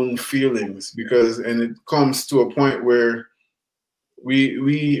own feelings, because, and it comes to a point where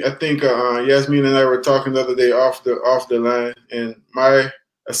I think Yasmin and I were talking the other day off the line, and my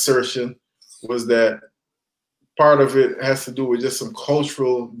assertion was that part of it has to do with just some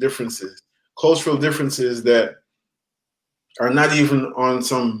cultural differences that are not even on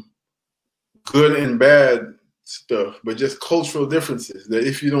some good and bad stuff, but just cultural differences that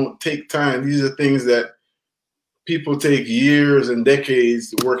if you don't take time, these are things that people take years and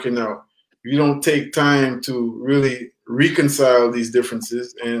decades working out. If you don't take time to really reconcile these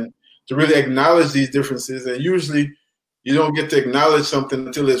differences and to really acknowledge these differences, and usually you don't get to acknowledge something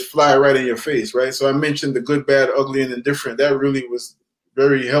until it's fly right in your face, right? So I mentioned the good, bad, ugly, and indifferent. That really was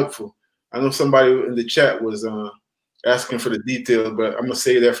very helpful. I know somebody in the chat was asking for the details, but I'm gonna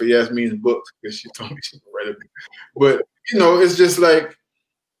say that for Yasmin's book because she told me she would write it. But you know, it's just like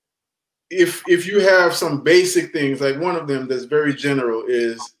if you have some basic things, like one of them that's very general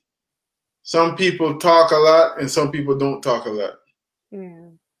is some people talk a lot and some people don't talk a lot. Yeah.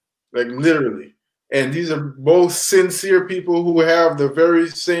 Like literally. And these are both sincere people who have the very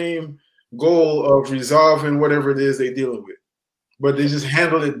same goal of resolving whatever it is they're dealing with. But they just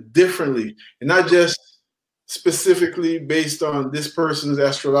handle it differently. And not just specifically based on this person's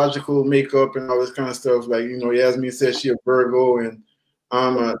astrological makeup and all this kind of stuff. Like, you know, Yasmin says she's a Virgo and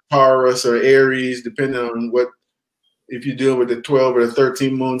I'm a Taurus or Aries, depending on what, if you deal with the 12 or the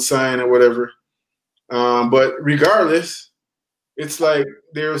 13 moon sign or whatever. But regardless, it's like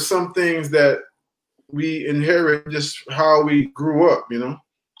there are some things that we inherit just how we grew up, you know.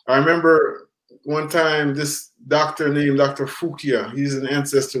 I remember one time this doctor named Dr. Fukia, he's an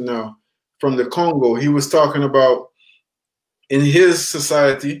ancestor now from the Congo. He was talking about in his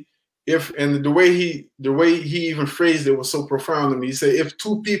society, and the way he even phrased it was so profound to me. He said, if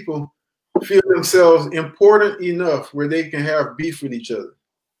two people feel themselves important enough where they can have beef with each other,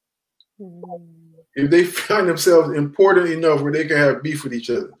 if they find themselves important enough where they can have beef with each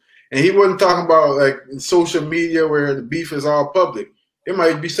other. And he wasn't talking about like in social media where the beef is all public. It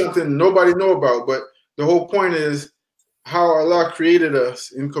might be something nobody know about, but the whole point is how Allah created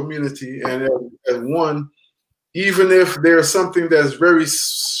us in community and as one, even if there's something that's very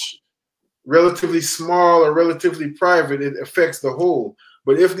relatively small or relatively private, it affects the whole.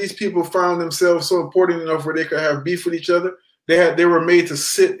 But if these people found themselves so important enough where they could have beef with each other, they were made to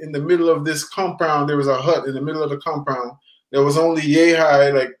sit in the middle of this compound. There was a hut in the middle of the compound that was only yay high,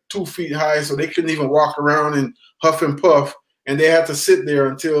 like 2 feet high, so they couldn't even walk around and huff and puff, and they had to sit there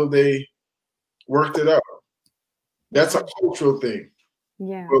until they worked it out. That's a cultural thing.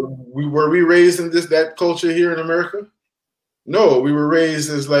 Yeah. But were we raised in that culture here in America? No, we were raised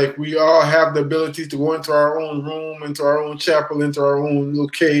as like we all have the ability to go into our own room, into our own chapel, into our own little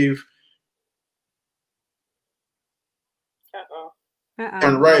cave.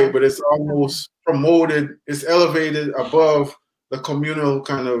 And right, but it's almost promoted, it's elevated above the communal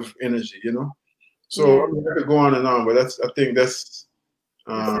kind of energy, you know? So I could go on and on, but I think that's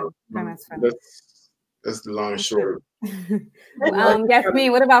the long and short.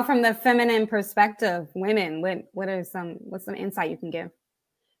 Yasmin, what about from the feminine perspective, women? What's some insight you can give?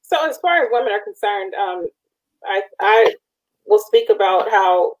 So as far as women are concerned, I will speak about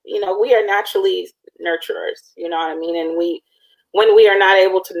how, you know, we are naturally nurturers, you know what I mean? And when we are not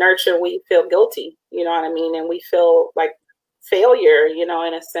able to nurture, we feel guilty, you know what I mean? And we feel like failure, you know,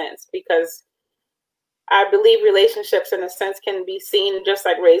 in a sense, because I believe relationships in a sense can be seen just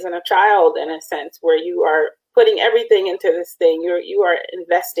like raising a child in a sense, where you are putting everything into this thing. You are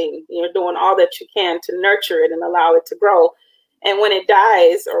investing, you're doing all that you can to nurture it and allow it to grow. And when it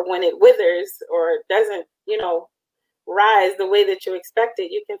dies or when it withers or doesn't, you know, rise the way that you expected,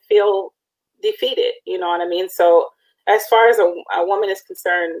 you can feel defeated, you know what I mean? So as far as a woman is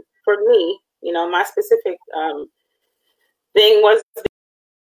concerned, for me, you know, my specific thing was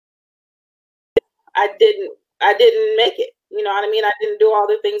I didn't make it. You know what I mean? I didn't do all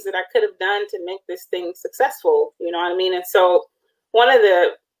the things that I could have done to make this thing successful. You know what I mean? And so one of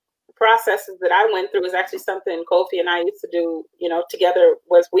the processes that I went through was actually something Kofi and I used to do, you know, together.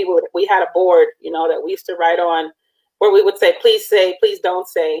 Was we had a board, you know, that we used to write on, where we would say, please don't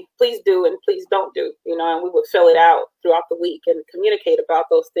say, please do, and please don't do, you know, and we would fill it out throughout the week and communicate about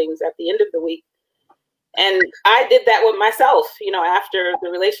those things at the end of the week. And I did that with myself, you know, after the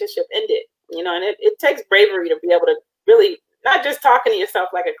relationship ended, you know, and it takes bravery to be able to really not just talking to yourself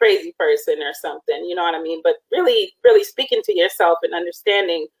like a crazy person or something, you know what I mean, but really, really speaking to yourself and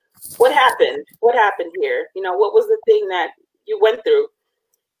understanding what happened here, you know, what was the thing that you went through.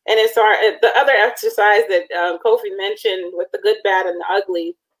 And it's the other exercise that Kofi mentioned with the good, bad, and the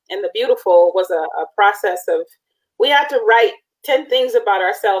ugly. and the beautiful was a process of, we had to write 10 things about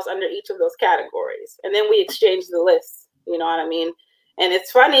ourselves under each of those categories. And then we exchanged the list, you know what I mean? And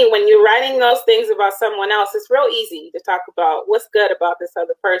it's funny when you're writing those things about someone else, it's real easy to talk about what's good about this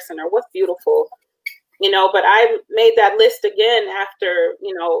other person or what's beautiful, you know, but I made that list again after,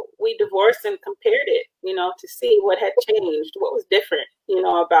 you know, we divorced and compared it, you know, to see what had changed, what was different, you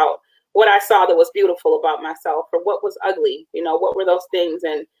know, about what I saw that was beautiful about myself or what was ugly, you know, what were those things?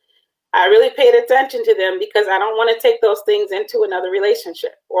 And I really paid attention to them because I don't want to take those things into another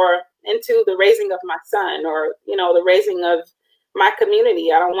relationship or into the raising of my son or, you know, the raising of my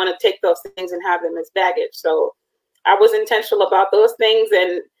community. I don't want to take those things and have them as baggage. So I was intentional about those things.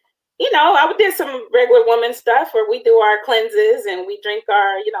 And, you know, I did some regular woman stuff where we do our cleanses and we drink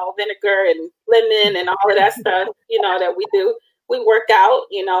our, you know, vinegar and lemon and all of that stuff, you know, that we do. We work out,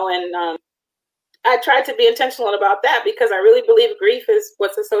 you know, and I tried to be intentional about that because I really believe grief is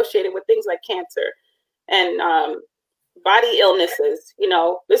what's associated with things like cancer and body illnesses. You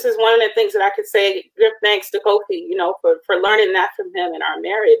know, this is one of the things that I could say, give thanks to Kofi, you know, for learning that from him in our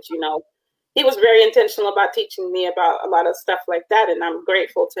marriage. You know, he was very intentional about teaching me about a lot of stuff like that. And I'm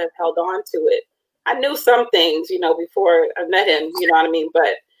grateful to have held on to it. I knew some things, you know, before I met him, you know what I mean?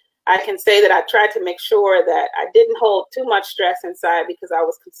 But I can say that I tried to make sure that I didn't hold too much stress inside because I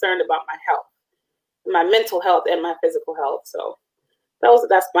was concerned about my health. My mental health and my physical health. So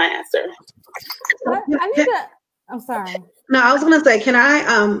that's my answer. I'm sorry. No, I was going to say, can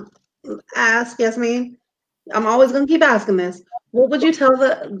I ask Yasmin? I'm always going to keep asking this. What would you tell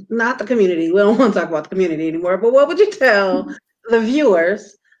not the community, we don't want to talk about the community anymore, but what would you tell the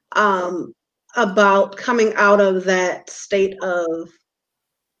viewers about coming out of that state of,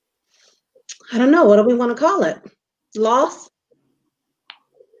 I don't know, what do we want to call it? Loss?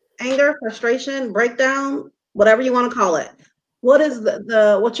 Anger, frustration, breakdown, whatever you want to call it. What is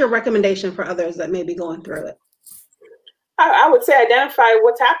what's your recommendation for others that may be going through it? I would say identify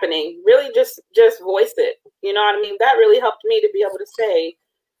what's happening. Really just voice it. You know what I mean? That really helped me to be able to say,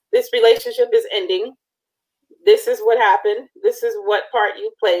 this relationship is ending. This is what happened. This is what part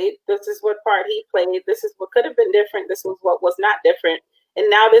you played. This is what part he played. This is what could have been different. This was what was not different. And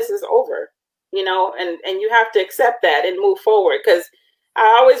now this is over, you know, and you have to accept that and move forward. Because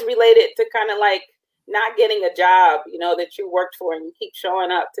I always relate it to kind of like not getting a job, you know, that you worked for and you keep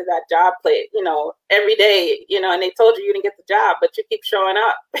showing up to that job plate, you know, every day, you know, and they told you didn't get the job, but you keep showing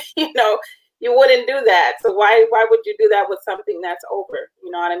up, you know, you wouldn't do that. So why would you do that with something that's over?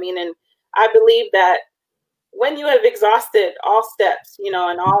 You know what I mean? And I believe that when you have exhausted all steps, you know,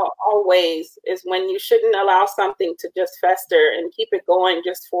 in all ways is when you shouldn't allow something to just fester and keep it going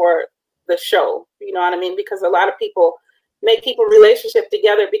just for the show. You know what I mean? Because a lot of people may keep a relationship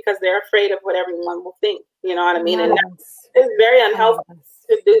together because they're afraid of what everyone will think. You know what I mean? Yes. And it's very unhealthy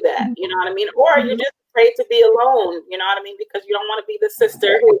to do that. You know what I mean? Or you're just afraid to be alone. You know what I mean? Because you don't want to be the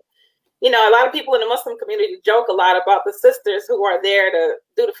sister who, you know, a lot of people in the Muslim community joke a lot about the sisters who are there to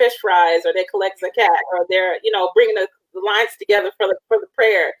do the fish fries or they collect zakat or they're, you know, bringing the lines together for the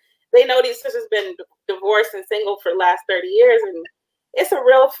prayer. They know these sisters been divorced and single for the last 30 years. And it's a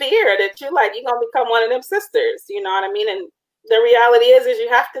real fear that you're going to become one of them sisters. You know what I mean? And the reality is you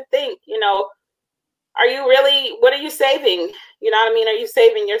have to think, you know, what are you saving? You know what I mean? Are you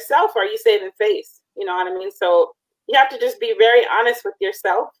saving yourself or are you saving face? You know what I mean? So you have to just be very honest with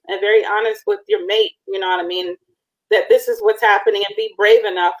yourself and very honest with your mate. You know what I mean? That this is what's happening and be brave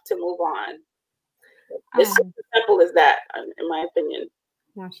enough to move on. It's as simple as that, in my opinion.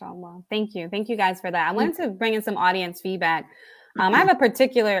 MashaAllah. Thank you. Thank you guys for that. I wanted to bring in some audience feedback. I have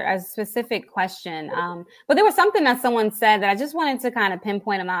a specific question, but there was something that someone said that I just wanted to kind of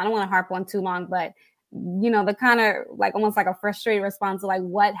pinpoint. I don't want to harp on too long, but you know, the kind of like almost like a frustrated response to like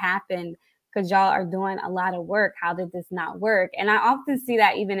what happened because y'all are doing a lot of work. How did this not work? And I often see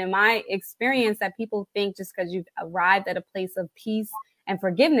that even in my experience that people think just because you've arrived at a place of peace and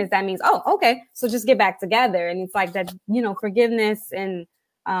forgiveness, that means, oh, okay, so just get back together. And it's like that, you know, forgiveness and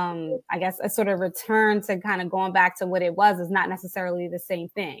I guess a sort of return to kind of going back to what it was is not necessarily the same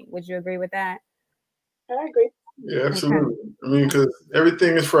thing. Would you agree with that? I agree. Yeah, absolutely. Okay. I mean, because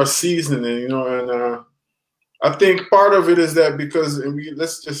everything is for a seasoning, you know, and I think part of it is that because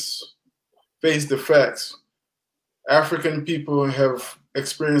let's just face the facts. African people have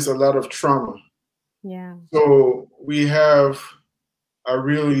experienced a lot of trauma. Yeah. So we have a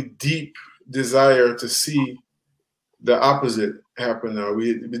really deep desire to see the opposite happen now.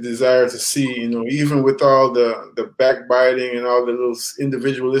 We desire to see, you know, even with all the backbiting and all the little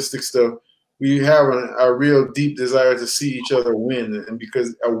individualistic stuff, we have a real deep desire to see each other win. And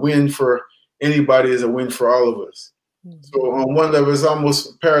because a win for anybody is a win for all of us. So on one level, it's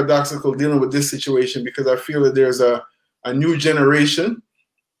almost paradoxical dealing with this situation, because I feel that there's a new generation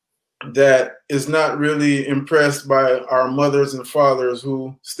that is not really impressed by our mothers and fathers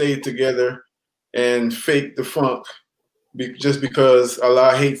who stayed together and faked the funk just because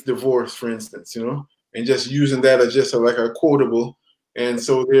Allah hates divorce, for instance, and just using that as just like a quotable. And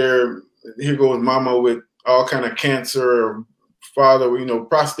so here goes mama with all kind of cancer, or father,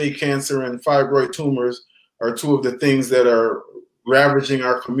 prostate cancer and fibroid tumors are two of the things that are ravaging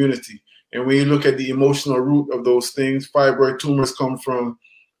our community. And when you look at the emotional root of those things, fibroid tumors come from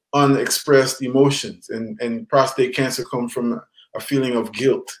unexpressed emotions, and prostate cancer comes from a feeling of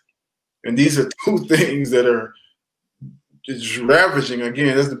guilt. And these are two things that are just ravaging,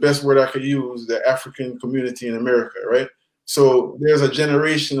 again, that's the best word I could use, the African community in America, right? So there's a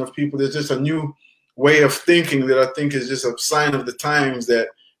generation of people, there's just a new way of thinking that I think is just a sign of the times, that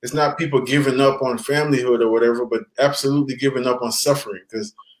it's not people giving up on familyhood or whatever, but absolutely giving up on suffering.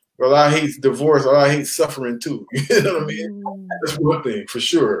 Because Allah hates divorce, Allah hates suffering too. You know what I mean? That's one thing for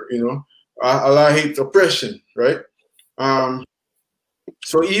sure. Allah hates oppression, right?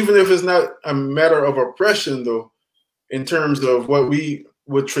 So even if it's not a matter of oppression, though, in terms of what we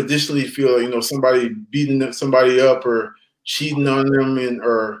would traditionally feel, somebody beating somebody up or cheating on them,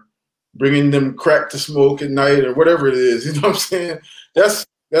 or bringing them crack to smoke at night or whatever it is, you know what I'm saying?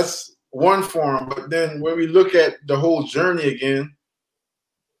 That's one form. But then when we look at the whole journey again,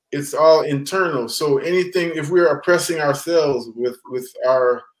 it's all internal. So anything, if we're oppressing ourselves with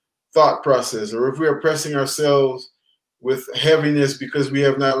our thought process, or if we're oppressing ourselves with heaviness because we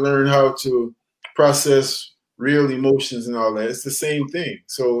have not learned how to process real emotions and all that, it's the same thing.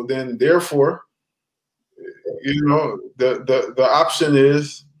 So then therefore, the option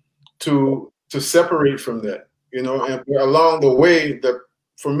is to separate from that, and along the way,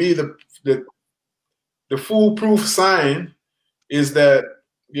 for me, the foolproof sign is that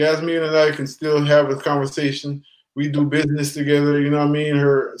Yasmin and I can still have a conversation. We do business together, you know what I mean?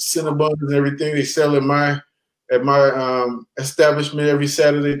 Her Cinnabons and everything, they sell at my establishment every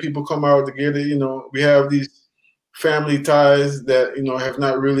Saturday. People come out together, we have these family ties that, have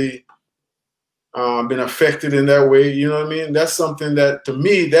not really been affected in that way, you know what I mean? That's something that, to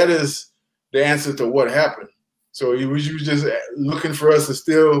me, that is the answer to what happened. So you was just looking for us to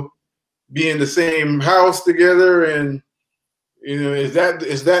still be in the same house together, and is that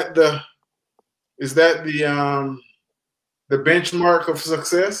the benchmark of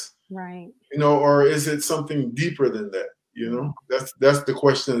success, right? Or is it something deeper than that? That's the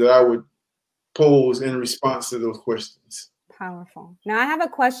question that I would pose in response to those questions. Powerful. Now I have a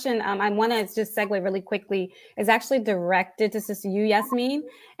question. I want to just segue really quickly. It's actually directed to Sister Yasmin.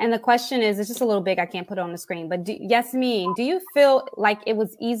 And the question is, it's just a little big. I can't put it on the screen. But Yasmin, do you feel like it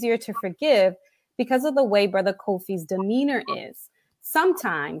was easier to forgive because of the way Brother Kofi's demeanor is?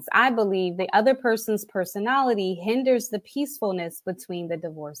 Sometimes I believe the other person's personality hinders the peacefulness between the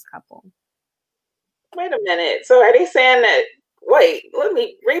divorced couple. Wait a minute. So are they saying that? Wait, let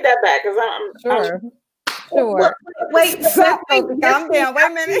me read that back, because Sure. Wait, calm down. Wait a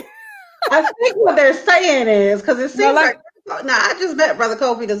minute. I think what they're saying is, because it seems I just met Brother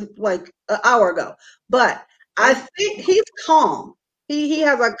Kofi just like an hour ago, but I think he's calm. He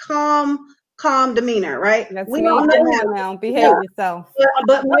has a calm demeanor, right? We don't know him now. Behave yourself.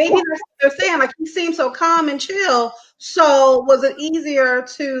 But maybe they're saying like he seems so calm and chill. So was it easier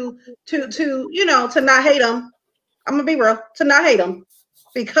to not hate him? I'm gonna be real, to not hate him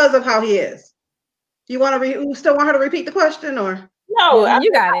because of how he is. You still want her to repeat the question, or? No,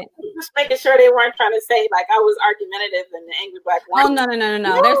 you got it. Just making sure they weren't trying to say like I was argumentative and the angry black woman. Oh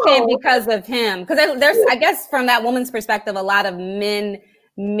no. They're saying because of him. Because there's, I guess, from that woman's perspective, a lot of men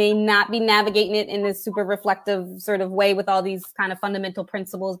may not be navigating it in this super reflective sort of way with all these kind of fundamental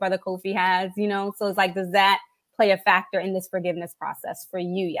principles Brother Kofi has, So it's like, does that play a factor in this forgiveness process for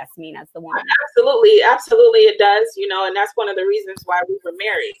you, Yasmin, as the woman? Absolutely it does, and that's one of the reasons why we were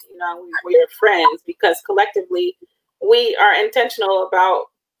married. We are friends, because collectively we are intentional about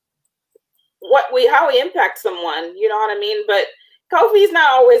how we impact someone, you know what I mean? But Kofi's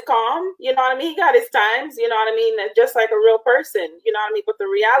not always calm, you know what I mean? He got his times, you know what I mean? Just like a real person, you know what I mean? But the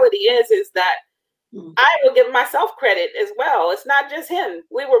reality is that I will give myself credit as well. It's not just him.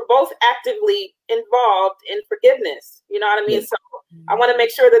 We were both actively involved in forgiveness. You know what I mean? So I want to make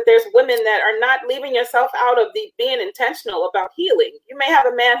sure that there's women that are not leaving yourself out of being intentional about healing. You may have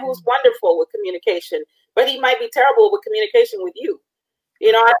a man who's wonderful with communication, but he might be terrible with communication with you.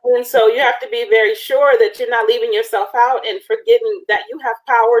 You know what I mean? So you have to be very sure that you're not leaving yourself out and forgetting that you have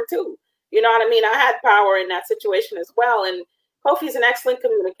power too. You know what I mean? I had power in that situation as well. And Kofi's an excellent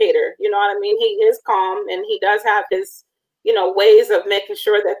communicator. You know what I mean? He is calm, and he does have his, you know, ways of making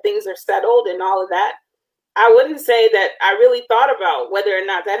sure that things are settled and all of that. I wouldn't say that I really thought about whether or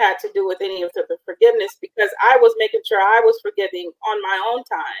not that had to do with any of the forgiveness, because I was making sure I was forgiving on my own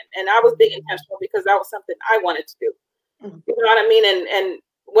time, and I was being intentional because that was something I wanted to do. You know what I mean? And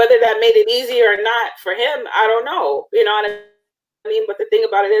whether that made it easier or not for him, I don't know. You know what I mean? But the thing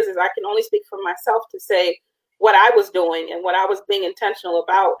about it is I can only speak for myself to say what I was doing and what I was being intentional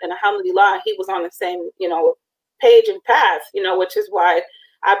about. And alhamdulillah, he was on the same, you know, page and path, you know, which is why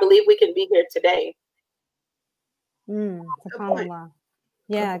I believe we can be here today. SubhanAllah.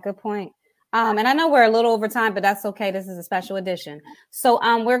 Yeah, good point. And I know we're a little over time, but that's okay. This is a special edition. So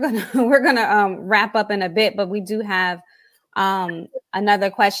we're gonna wrap up in a bit, but we do have another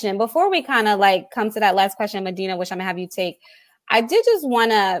question. Before we kind of like come to that last question, Medina, which I'm gonna have you take, I did just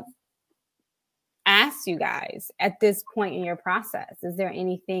want to ask you guys at this point in your process, is there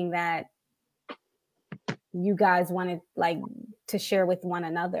anything that you guys wanted like to share with one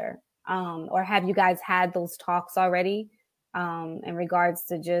another? Or have you guys had those talks already in regards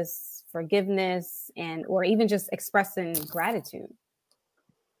to just forgiveness and or even just expressing gratitude?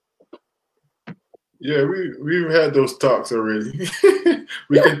 Yeah, we've had those talks already.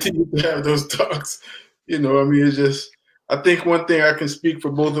 We continue to have those talks. You know, I mean, it's just, I think one thing I can speak for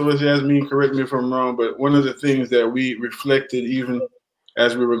both of us, Yasmin, correct me if I'm wrong, but one of the things that we reflected even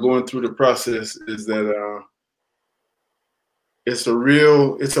as we were going through the process is that it's a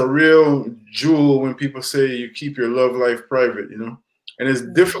real jewel when people say you keep your love life private, you know, and it's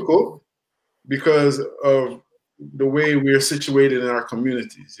difficult because of the way we're situated in our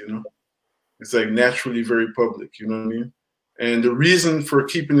communities, you know. It's like naturally very public, you know what I mean? And the reason for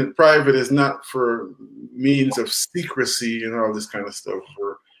keeping it private is not for means of secrecy and all this kind of stuff,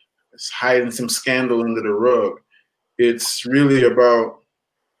 or it's hiding some scandal under the rug. It's really about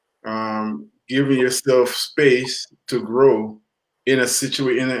giving yourself space to grow in a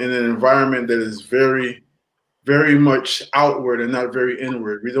situation, in an environment that is very, very much outward and not very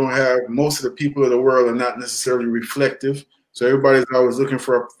inward. We don't have, most of the people of the world are not necessarily reflective. So everybody's always looking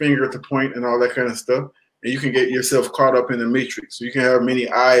for a finger to point and all that kind of stuff. And you can get yourself caught up in the matrix. So you can have many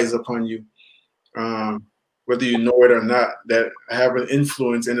eyes upon you, whether you know it or not, that have an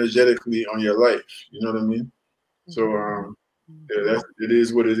influence energetically on your life. You know what I mean? So yeah, it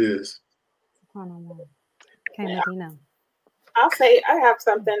is what it is. Okay, Medina. I'll say I have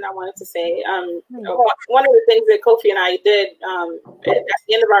something I wanted to say. One of the things that Kofi and I did at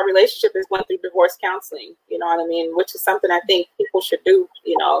the end of our relationship is went through divorce counseling. You know what I mean? Which is something I think people should do.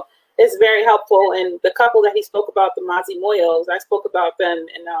 You know, it's very helpful. And the couple that he spoke about, the Mazi Moyos, I spoke about them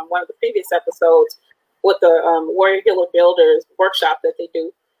in one of the previous episodes with the Warrior Healer Builders workshop that they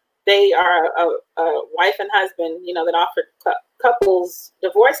do. They are a wife and husband, you know, that offered couples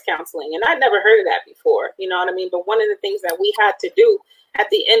divorce counseling. And I'd never heard of that before, you know what I mean? But one of the things that we had to do at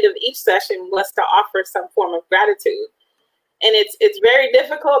the end of each session was to offer some form of gratitude. And it's very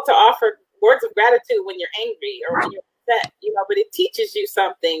difficult to offer words of gratitude when you're angry or when you're upset, you know, but it teaches you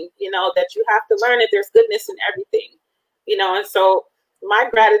something, you know, that you have to learn that there's goodness in everything, you know. And so my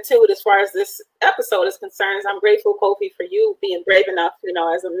gratitude as far as this episode is concerned is I'm grateful, Kofi, for you being brave enough, you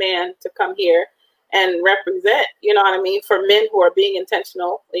know, as a man to come here and represent, you know what I mean, for men who are being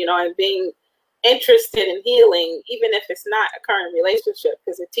intentional, you know, and being interested in healing, even if it's not a current relationship,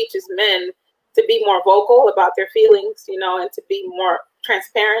 because it teaches men to be more vocal about their feelings, you know, and to be more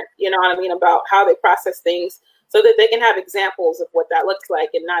transparent, you know what I mean, about how they process things so that they can have examples of what that looks like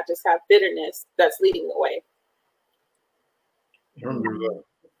and not just have bitterness that's leading the way. Yeah, I'm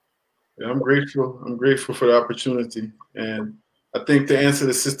grateful. I'm grateful for the opportunity. And I think to answer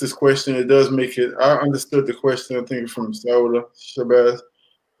the sister's question, it does make it, I understood the question, I think from Sauda Shabazz.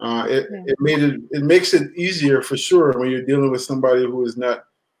 It makes it easier for sure when you're dealing with somebody who is not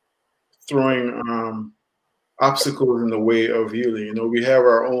throwing obstacles in the way of healing. You know, we have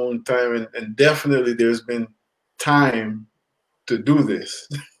our own time, and definitely there's been time to do this.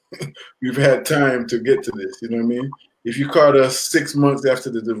 We've had time to get to this, you know what I mean? If you caught us 6 months after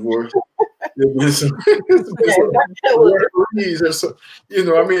the divorce, there'd been some you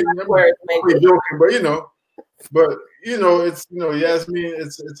know, I mean, I'm joking, but you know, it's, you know, Yasmin,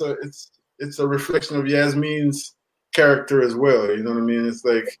 it's a reflection of Yasmin's character as well. You know what I mean? It's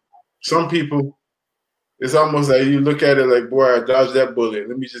like some people, it's almost like you look at it like, boy, I dodged that bullet.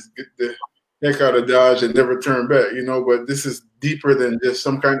 Let me just get the heck out of Dodge and never turn back, you know, but this is deeper than just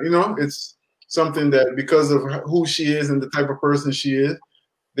some kind, you know, it's something that because of who she is and the type of person she is,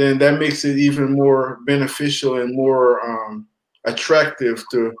 then that makes it even more beneficial and more attractive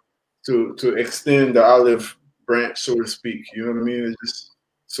to extend the olive branch, so to speak. You know what I mean? It's just,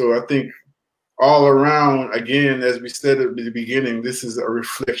 so I think all around, again, as we said at the beginning, this is a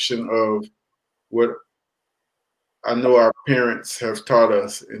reflection of what I know our parents have taught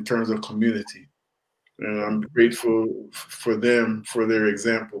us in terms of community. And I'm grateful for them, for their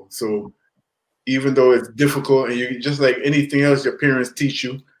example. So even though it's difficult, and you just like anything else your parents teach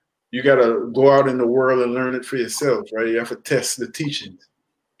you, you got to go out in the world and learn it for yourself, right? You have to test the teachings.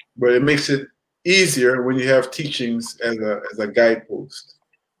 But it makes it easier when you have teachings as a guidepost.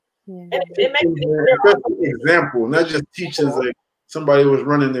 Yeah. It makes it an example, not just teachings like somebody was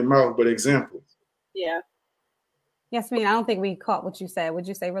running their mouth, but examples. Yeah. Yasmin, I don't think we caught what you said. Would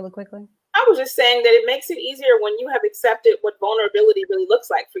you say really quickly? I was just saying that it makes it easier when you have accepted what vulnerability really looks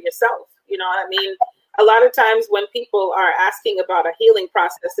like for yourself. You know what I mean? A lot of times when people are asking about a healing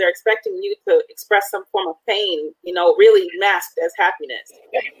process, they're expecting you to express some form of pain, you know, really masked as happiness.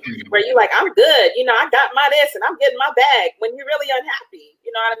 Where you're like, I'm good, you know, I got my this and I'm getting my bag, when you're really unhappy,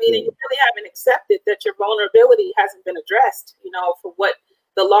 you know what I mean? And you really haven't accepted that your vulnerability hasn't been addressed, you know, for what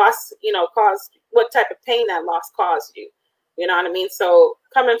the loss, you know, caused, what type of pain that loss caused you. You know what I mean? So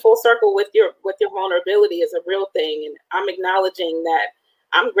coming full circle with your vulnerability is a real thing. And I'm acknowledging that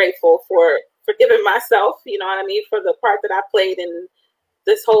I'm grateful for forgiving myself, you know what I mean, for the part that I played in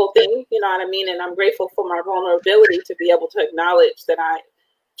this whole thing, you know what I mean? And I'm grateful for my vulnerability to be able to acknowledge that I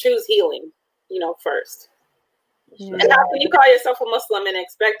choose healing, you know, first. Yeah. And how can you call yourself a Muslim and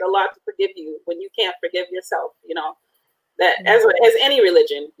expect Allah to forgive you when you can't forgive yourself, you know? That as any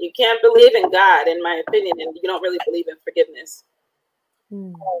religion, you can't believe in God, in my opinion, and you don't really believe in forgiveness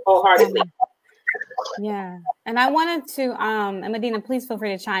wholeheartedly. Yeah, and I wanted to, and Medina, please feel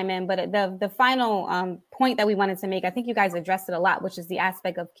free to chime in. But the final point that we wanted to make, I think you guys addressed it a lot, which is the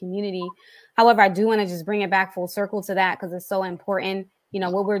aspect of community. However, I do want to just bring it back full circle to that because it's so important. You know,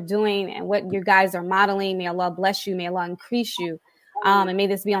 what we're doing and what you guys are modeling. May Allah bless you. May Allah increase you. And may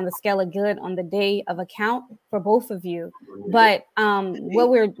this be on the scale of good on the day of account for both of you. But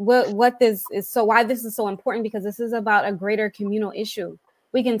what this is, so why this is so important, because this is about a greater communal issue.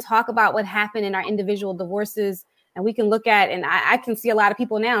 We can talk about what happened in our individual divorces, and we can look at, and I can see a lot of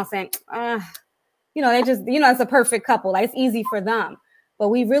people now saying, you know, they just, you know, it's a perfect couple. Like, it's easy for them. But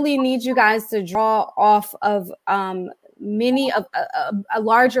we really need you guys to draw off of many of a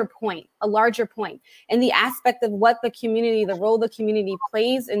larger point in the aspect of what the community, the role the community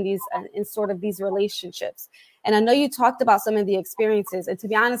plays in these in sort of these relationships. And I know you talked about some of the experiences, and to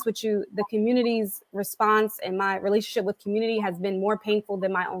be honest with you, the community's response and my relationship with community has been more painful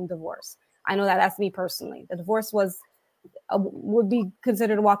than my own divorce. I know that that's me personally. The divorce would be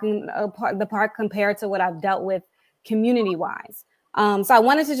considered walking the park compared to what I've dealt with community wise. So I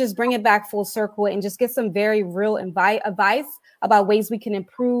wanted to just bring it back full circle and just get some very real advice about ways we can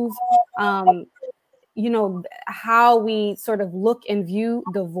improve, you know, how we sort of look and view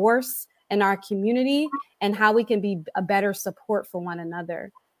divorce in our community and how we can be a better support for one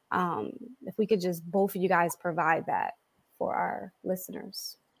another. If we could just, both of you guys, provide that for our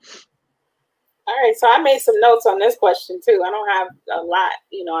listeners. All right. So I made some notes on this question too. I don't have a lot,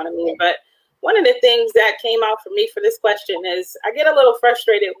 you know what I mean? But one of the things that came out for me for this question is I get a little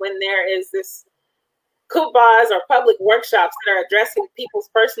frustrated when there is this khutbahs or public workshops that are addressing people's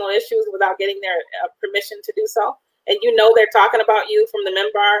personal issues without getting their permission to do so. And you know they're talking about you from the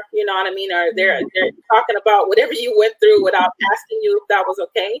minbar, you know what I mean? Or they're talking about whatever you went through without asking you if that was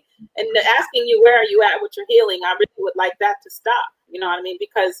okay. And asking you, where are you at with your healing? I really would like that to stop, you know what I mean?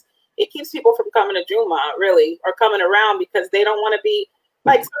 Because it keeps people from coming to Jumu'ah, really, or coming around because they don't want to be,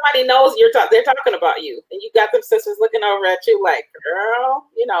 like, somebody knows they're talking about you, and you got them sisters looking over at you like, girl,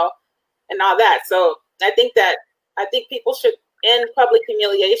 you know, and all that. So I think people should end public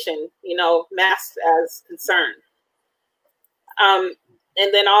humiliation, you know, masked as concern.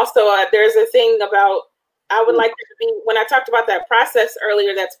 And then also there's a thing about, I would like there to be, when I talked about that process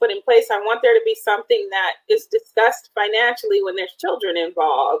earlier that's put in place, I want there to be something that is discussed financially when there's children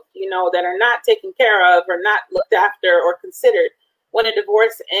involved, you know, that are not taken care of or not looked after or considered when a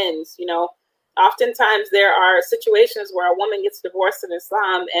divorce ends. You know, oftentimes there are situations where a woman gets divorced in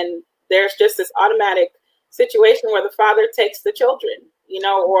Islam and there's just this automatic situation where the father takes the children, you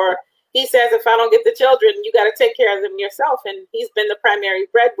know, or he says, if I don't get the children, you got to take care of them yourself. And he's been the primary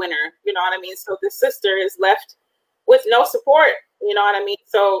breadwinner, you know what I mean? So the sister is left with no support, you know what I mean?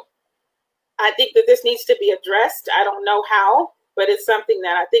 So I think that this needs to be addressed. I don't know how, but it's something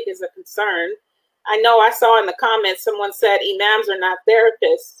that I think is a concern. I know I saw in the comments, someone said imams are not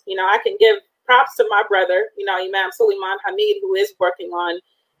therapists. You know, I can give props to my brother, you know, Imam Suleiman Hamid, who is working on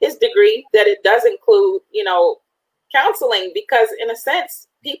his degree, that it does include, you know, counseling, because in a sense,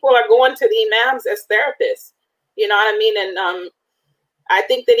 people are going to the imams as therapists. You know what I mean? And I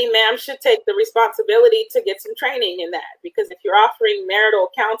think that imams should take the responsibility to get some training in that, because if you're offering marital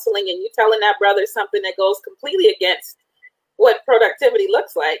counseling and you're telling that brother something that goes completely against what productivity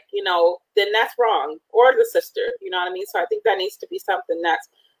looks like, you know, then that's wrong. Or the sister, you know what I mean? So I think that needs to be something that's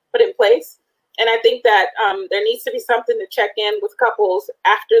put in place. And I think that there needs to be something to check in with couples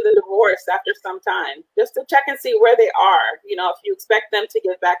after the divorce, after some time, just to check and see where they are. You know, if you expect them to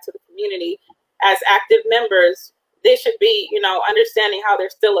give back to the community as active members, they should be, you know, understanding how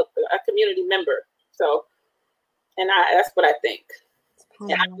they're still a community member. So, and that's what I think.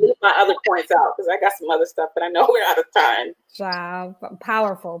 Yeah, I leave my other points out because I got some other stuff, but I know we're out of time. Wow,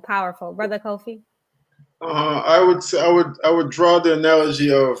 powerful, Brother Kofi. I would draw the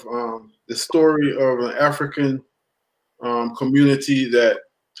analogy of the story of an African community that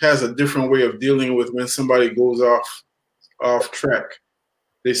has a different way of dealing with when somebody goes off track.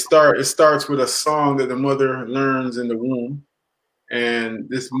 It starts with a song that the mother learns in the womb, and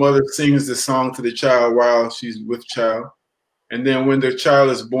this mother sings the song to the child while she's with child. And then when the child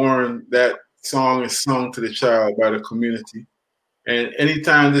is born, that song is sung to the child by the community. And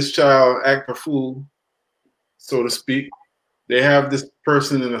anytime this child acts a fool, so to speak, they have this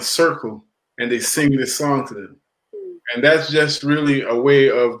person in a circle and they sing this song to them. And that's just really a way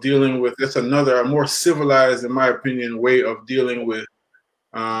of dealing with, that's a more civilized, in my opinion, way of dealing with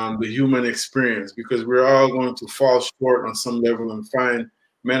the human experience, because we're all going to fall short on some level and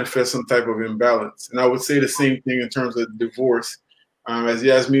manifest some type of imbalance. And I would say the same thing in terms of divorce. As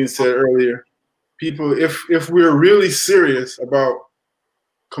Yasmin said earlier, people, if we're really serious about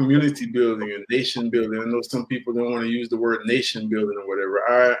community building and nation building, I know some people don't want to use the word nation building or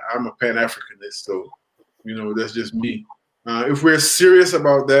whatever. I'm a Pan-Africanist, so you know that's just me. If we're serious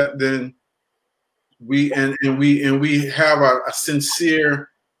about that, then we have a sincere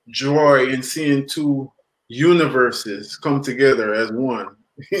joy in seeing two universes come together as one.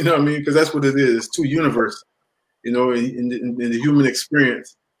 You know what I mean? Because that's what it is, two universes. You know, in the human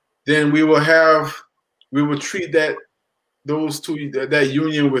experience, then we will treat that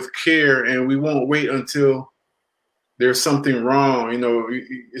union with care, and we won't wait until there's something wrong. You know,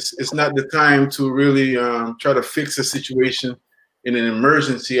 it's not the time to really try to fix a situation in an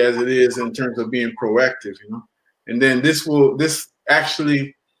emergency as it is in terms of being proactive. You know, and then this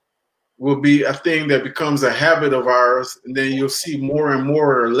actually will be a thing that becomes a habit of ours, and then you'll see more and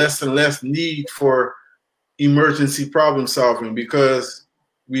more, or less and less need for emergency problem solving, because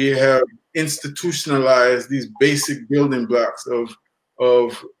we have institutionalized these basic building blocks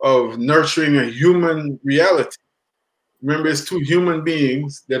of nurturing a human reality. Remember, it's two human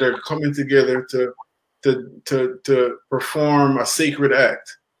beings that are coming together to perform a sacred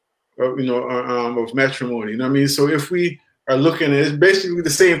act of, of matrimony. You know what I mean? So if we are looking at it's basically the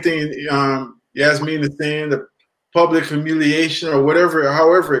same thing Yasmin is saying, the public humiliation or whatever,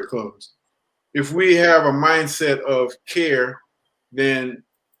 however it comes. If we have a mindset of care, then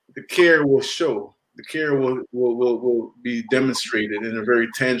the care will show. The care will be demonstrated in a very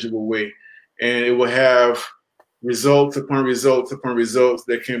tangible way, and it will have results upon results upon results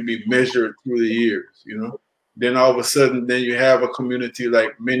that can be measured through the years. You know, then all of a sudden, then you have a community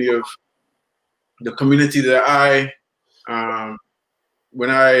like many of the community that when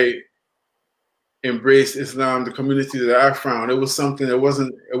I embraced Islam, the community that I found, it was something that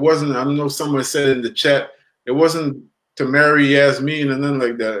wasn't, I don't know, someone said in the chat, it wasn't to marry Yasmin and nothing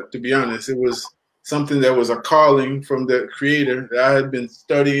like that, to be honest. It was something that was a calling from the creator that I had been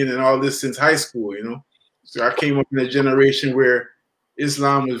studying and all this since high school, you know. So I came up in a generation where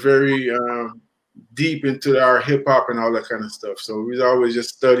Islam was very deep into our hip hop and all that kind of stuff. So we was always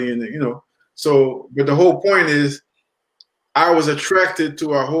just studying it, you know. So, but the whole point is, I was attracted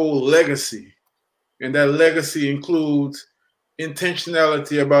to a whole legacy. And that legacy includes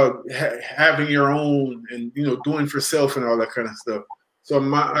intentionality about having your own and, you know, doing for self and all that kind of stuff. So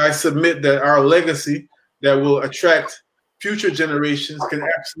I submit that our legacy that will attract future generations can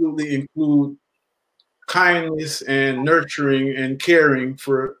absolutely include kindness and nurturing and caring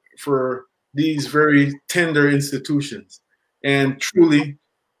for these very tender institutions. And truly,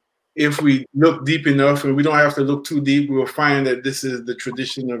 if we look deep enough, and we don't have to look too deep, we will find that this is the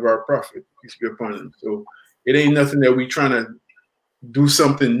tradition of our prophet, peace be upon him. So it ain't nothing that we trying to do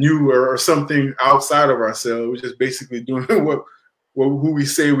something new or something outside of ourselves. We're just basically doing who we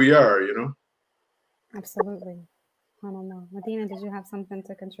say we are, you know? Absolutely. I don't know. Medina, did you have something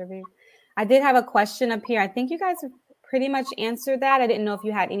to contribute? I did have a question up here. I think you guys have pretty much answered that. I didn't know if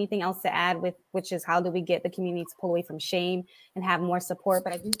you had anything else to add with, which is how do we get the community to pull away from shame and have more support?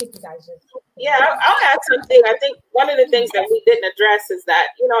 But I do think you guys just. Yeah, I'll add something. I think one of the things that we didn't address is that,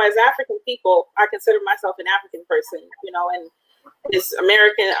 you know, as African people, I consider myself an African person, you know, and this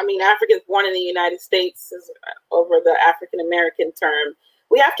American, I mean, Africans born in the United States is over the African American term.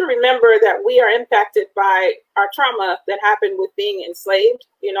 We have to remember that we are impacted by our trauma that happened with being enslaved,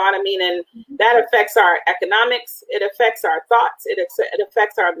 you know what I mean? And that affects our economics, it affects our thoughts, it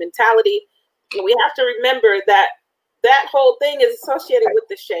affects our mentality. And we have to remember that that whole thing is associated with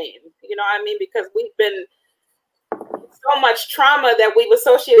the shame, you know what I mean? Because we've been so much trauma that we've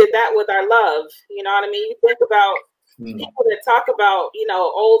associated that with our love, you know what I mean? You think about people that talk about, you know,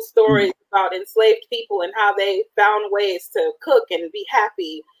 old stories about enslaved people and how they found ways to cook and be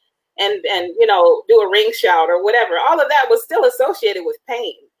happy and you know, do a ring shout or whatever. All of that was still associated with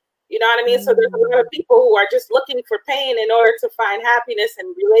pain. You know what I mean? So there's a lot of people who are just looking for pain in order to find happiness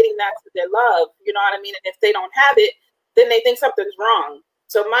and relating that to their love. You know what I mean? And if they don't have it, then they think something's wrong.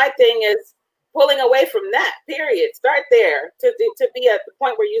 So my thing is pulling away from that, period. Start there to be at the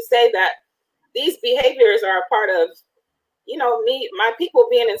point where you say that these behaviors are a part of, you know, me, my people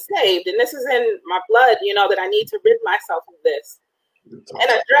being enslaved, and this is in my blood, you know, that I need to rid myself of this and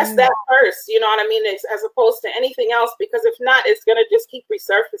address that first, you know what I mean, as opposed to anything else, because if not, it's going to just keep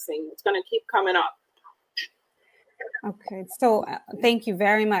resurfacing. It's going to keep coming up. Okay, so thank you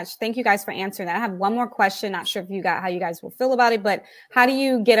very much. Thank you guys for answering that. I have one more question. Not sure if you got how you guys will feel about it, but how do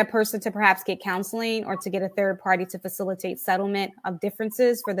you get a person to perhaps get counseling or to get a third party to facilitate settlement of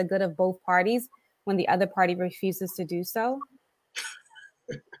differences for the good of both parties when the other party refuses to do so?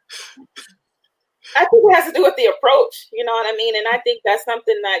 I think it has to do with the approach, you know what I mean? And I think that's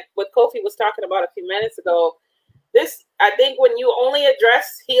something that what Kofi was talking about a few minutes ago. I think when you only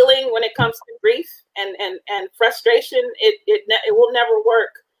address healing when it comes to grief and frustration, it will never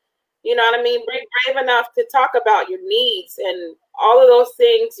work. You know what I mean? Be brave enough to talk about your needs and all of those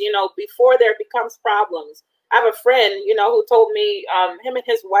things, you know, before there becomes problems. I have a friend, you know, who told me him and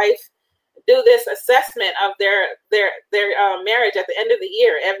his wife do this assessment of their marriage at the end of the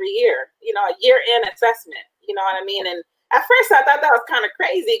year, every year, you know, a year-end assessment, you know what I mean? And at first I thought that was kind of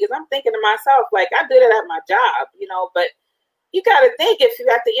crazy because I'm thinking to myself, like, I did it at my job, you know, but you got to think if you,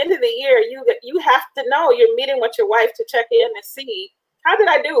 at the end of the year, you have to know you're meeting with your wife to check in and see, how did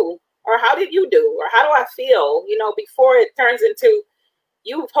I do? Or how did you do? Or how do I feel? You know, before it turns into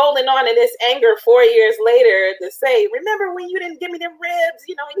you holding on to this anger 4 years later to say, remember when you didn't give me them ribs,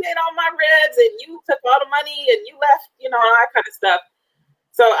 you know, you ate all my ribs and you took all the money and you left, you know, all that kind of stuff.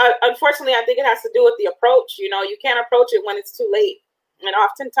 So unfortunately, I think it has to do with the approach. You know, you can't approach it when it's too late. And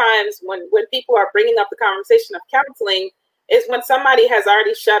oftentimes when people are bringing up the conversation of counseling is when somebody has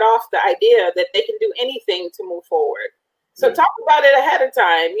already shut off the idea that they can do anything to move forward. So talk about it ahead of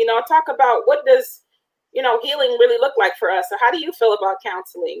time, you know, talk about what does, you know, healing really look like for us? Or how do you feel about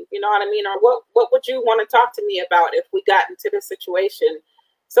counseling? You know what I mean? Or what would you want to talk to me about if we got into this situation?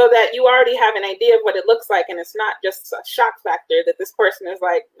 So that you already have an idea of what it looks like. And it's not just a shock factor that this person is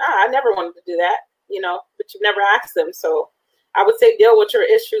like, nah, I never wanted to do that, you know, but you've never asked them. So I would say deal with your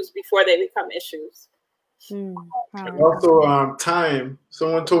issues before they become issues. And also time.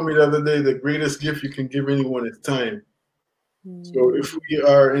 Someone told me the other day, the greatest gift you can give anyone is time. So if we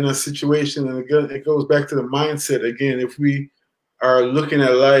are in a situation, and again, it goes back to the mindset again, if we are looking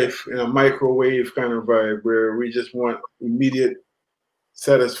at life in a microwave kind of vibe where we just want immediate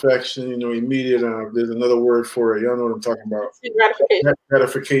satisfaction, you know, immediate, there's another word for it. Y'all know what I'm talking about.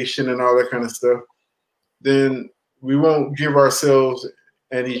 Gratification and all that kind of stuff. Then we won't give ourselves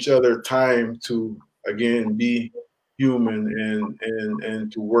and each other time to, again, be human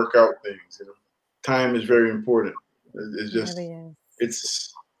and to work out things. You know, time is very important. It's just,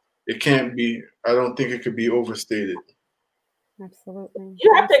 it can't be, I don't think it could be overstated. Absolutely.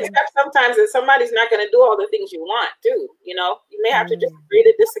 You have to accept sometimes that somebody's not going to do all the things you want, too. You know, you may have to just agree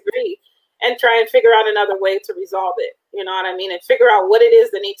to disagree and try and figure out another way to resolve it. You know what I mean? And figure out what it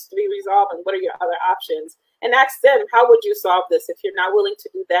is that needs to be resolved and what are your other options. And ask them, how would you solve this? If you're not willing to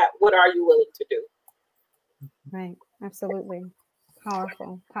do that, what are you willing to do? Right. Absolutely.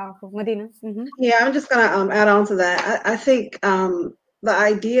 Powerful. Medina? Mm-hmm. Yeah, I'm just going to add on to that. I think the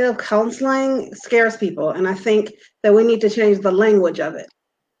idea of counseling scares people. And I think that we need to change the language of it.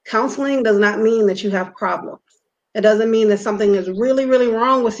 Counseling does not mean that you have problems. It doesn't mean that something is really, really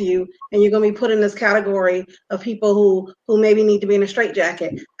wrong with you and you're going to be put in this category of people who maybe need to be in a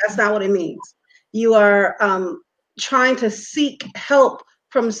straitjacket. That's not what it means. You are trying to seek help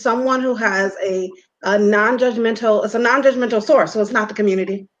from someone who has a non-judgmental, it's a non-judgmental source, so it's not the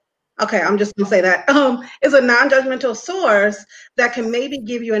community. Okay, I'm just gonna say that, is a non-judgmental source that can maybe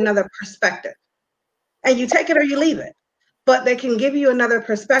give you another perspective. And you take it or you leave it. But they can give you another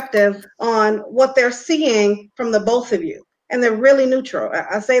perspective on what they're seeing from the both of you. And they're really neutral.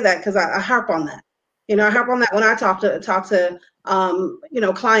 I say that because I harp on that. I harp on that when I talk to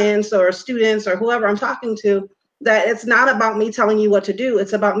clients or students or whoever I'm talking to, that it's not about me telling you what to do.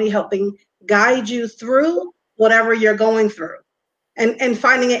 It's about me helping guide you through whatever you're going through and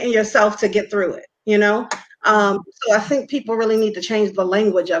finding it in yourself to get through it, So I think people really need to change the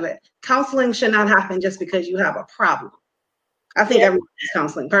language of it. Counseling should not happen just because you have a problem. I think everyone needs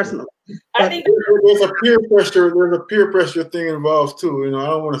counseling personally. I think there's a peer pressure. There's a peer pressure thing involved too. I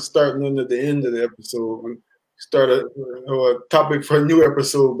don't want to start none at the end of the episode. We start a topic for a new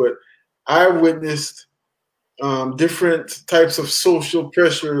episode, but I witnessed different types of social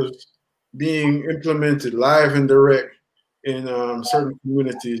pressures being implemented live and direct in certain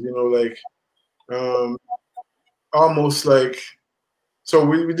communities. Almost like, so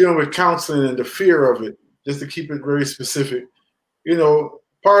we're dealing with counseling and the fear of it, just to keep it very specific.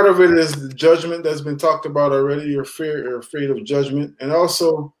 Part of it is the judgment that's been talked about already. You're afraid of judgment, and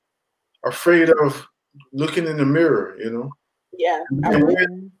also afraid of looking in the mirror, Yeah.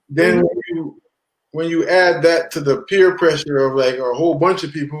 And then when you add that to the peer pressure of like a whole bunch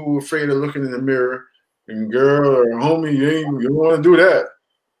of people who are afraid of looking in the mirror, and girl or homie, you don't want to do that,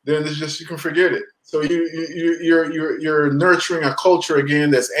 then it's just, you can forget it. So you're nurturing a culture again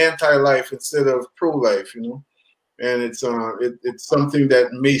that's anti-life instead of pro-life, And it's something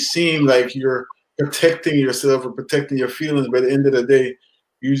that may seem like you're protecting yourself or protecting your feelings, but at the end of the day,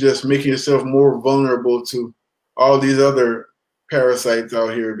 you're just making yourself more vulnerable to all these other parasites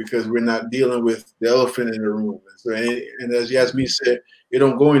out here because we're not dealing with the elephant in the room. So, and as Yasmin said, it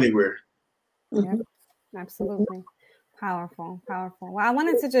don't go anywhere. Yep, absolutely. Powerful. Well, I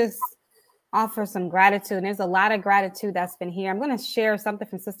wanted to just offer some gratitude. And there's a lot of gratitude that's been here. I'm going to share something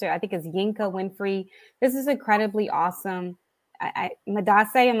from Sister, I think it's Yinka Winfrey. This is incredibly awesome.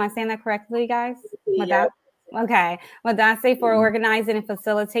 Madase, am I saying that correctly, guys? Yeah. Okay. Madase, for organizing and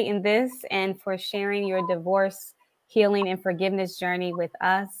facilitating this and for sharing your divorce, healing, and forgiveness journey with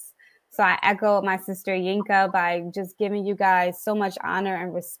us. So I echo my sister Yinka by just giving you guys so much honor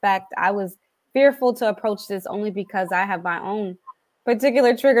and respect. I was fearful to approach this only because I have my own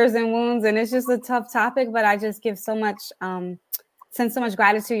particular triggers and wounds, and it's just a tough topic, but I just give so much, send so much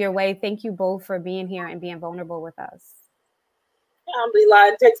gratitude your way. Thank you both for being here and being vulnerable with us.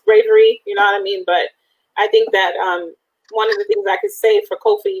 Alhamdulillah, it takes bravery, you know what I mean? But I think that one of the things I could say for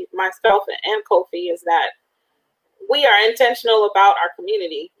Kofi, myself and Kofi, is that we are intentional about our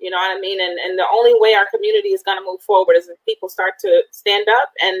community, you know what I mean? And the only way our community is going to move forward is if people start to stand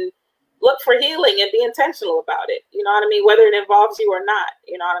up and look for healing and be intentional about it. You know what I mean? Whether it involves you or not,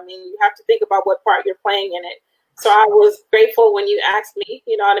 you know what I mean? You have to think about what part you're playing in it. So I was grateful when you asked me,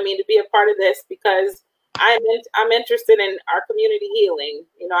 you know what I mean, to be a part of this, because I'm interested in our community healing.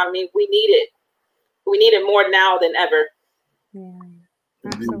 You know what I mean? We need it. We need it more now than ever. Yeah,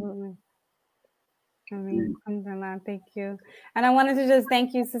 absolutely. I mean, alhamdulillah, thank you. And I wanted to just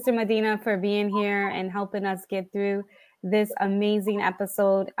thank you, Sister Medina, for being here and helping us get through this amazing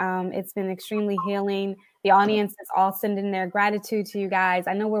episode. It's been extremely healing. The audience is all sending their gratitude to you guys.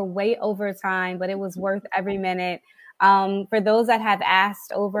 I know we're way over time, but it was worth every minute. For those that have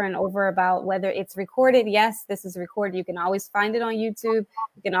asked over and over about whether it's recorded, yes, this is recorded. You can always find it on YouTube.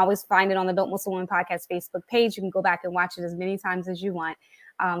 You can always find it on the Dope Muslim Woman Podcast Facebook page. You can go back and watch it as many times as you want.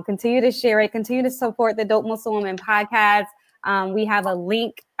 Continue to share it. Continue to support the Dope Muslim Woman Podcast. We have a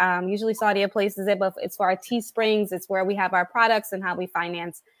link. Usually Saudia places it, but it's for our Teesprings. It's where we have our products and how we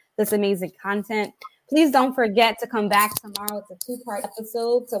finance this amazing content. Please don't forget to come back tomorrow. It's a 2-part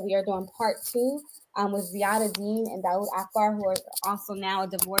episode. So we are doing part 2 with Ziada Dean and Dawood Akbar, who are also now a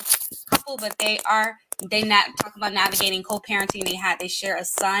divorced couple, but they talk about navigating co-parenting. They share a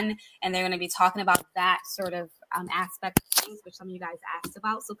son, and they're going to be talking about that sort of aspect of things, which some of you guys asked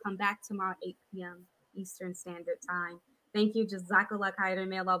about. So come back tomorrow, 8 p.m. Eastern Standard Time. Thank you, Jazakallah khairan.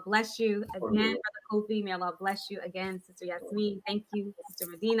 May Allah bless you again, Brother Kofi. May Allah bless you again, Sister Yasmin. Thank you,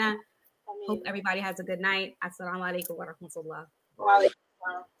 Sister Medina. Hope everybody has a good night. Assalamu alaikum wa rahmatullah. Wa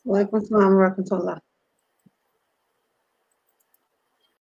alaikum assalam wa rahmatullah.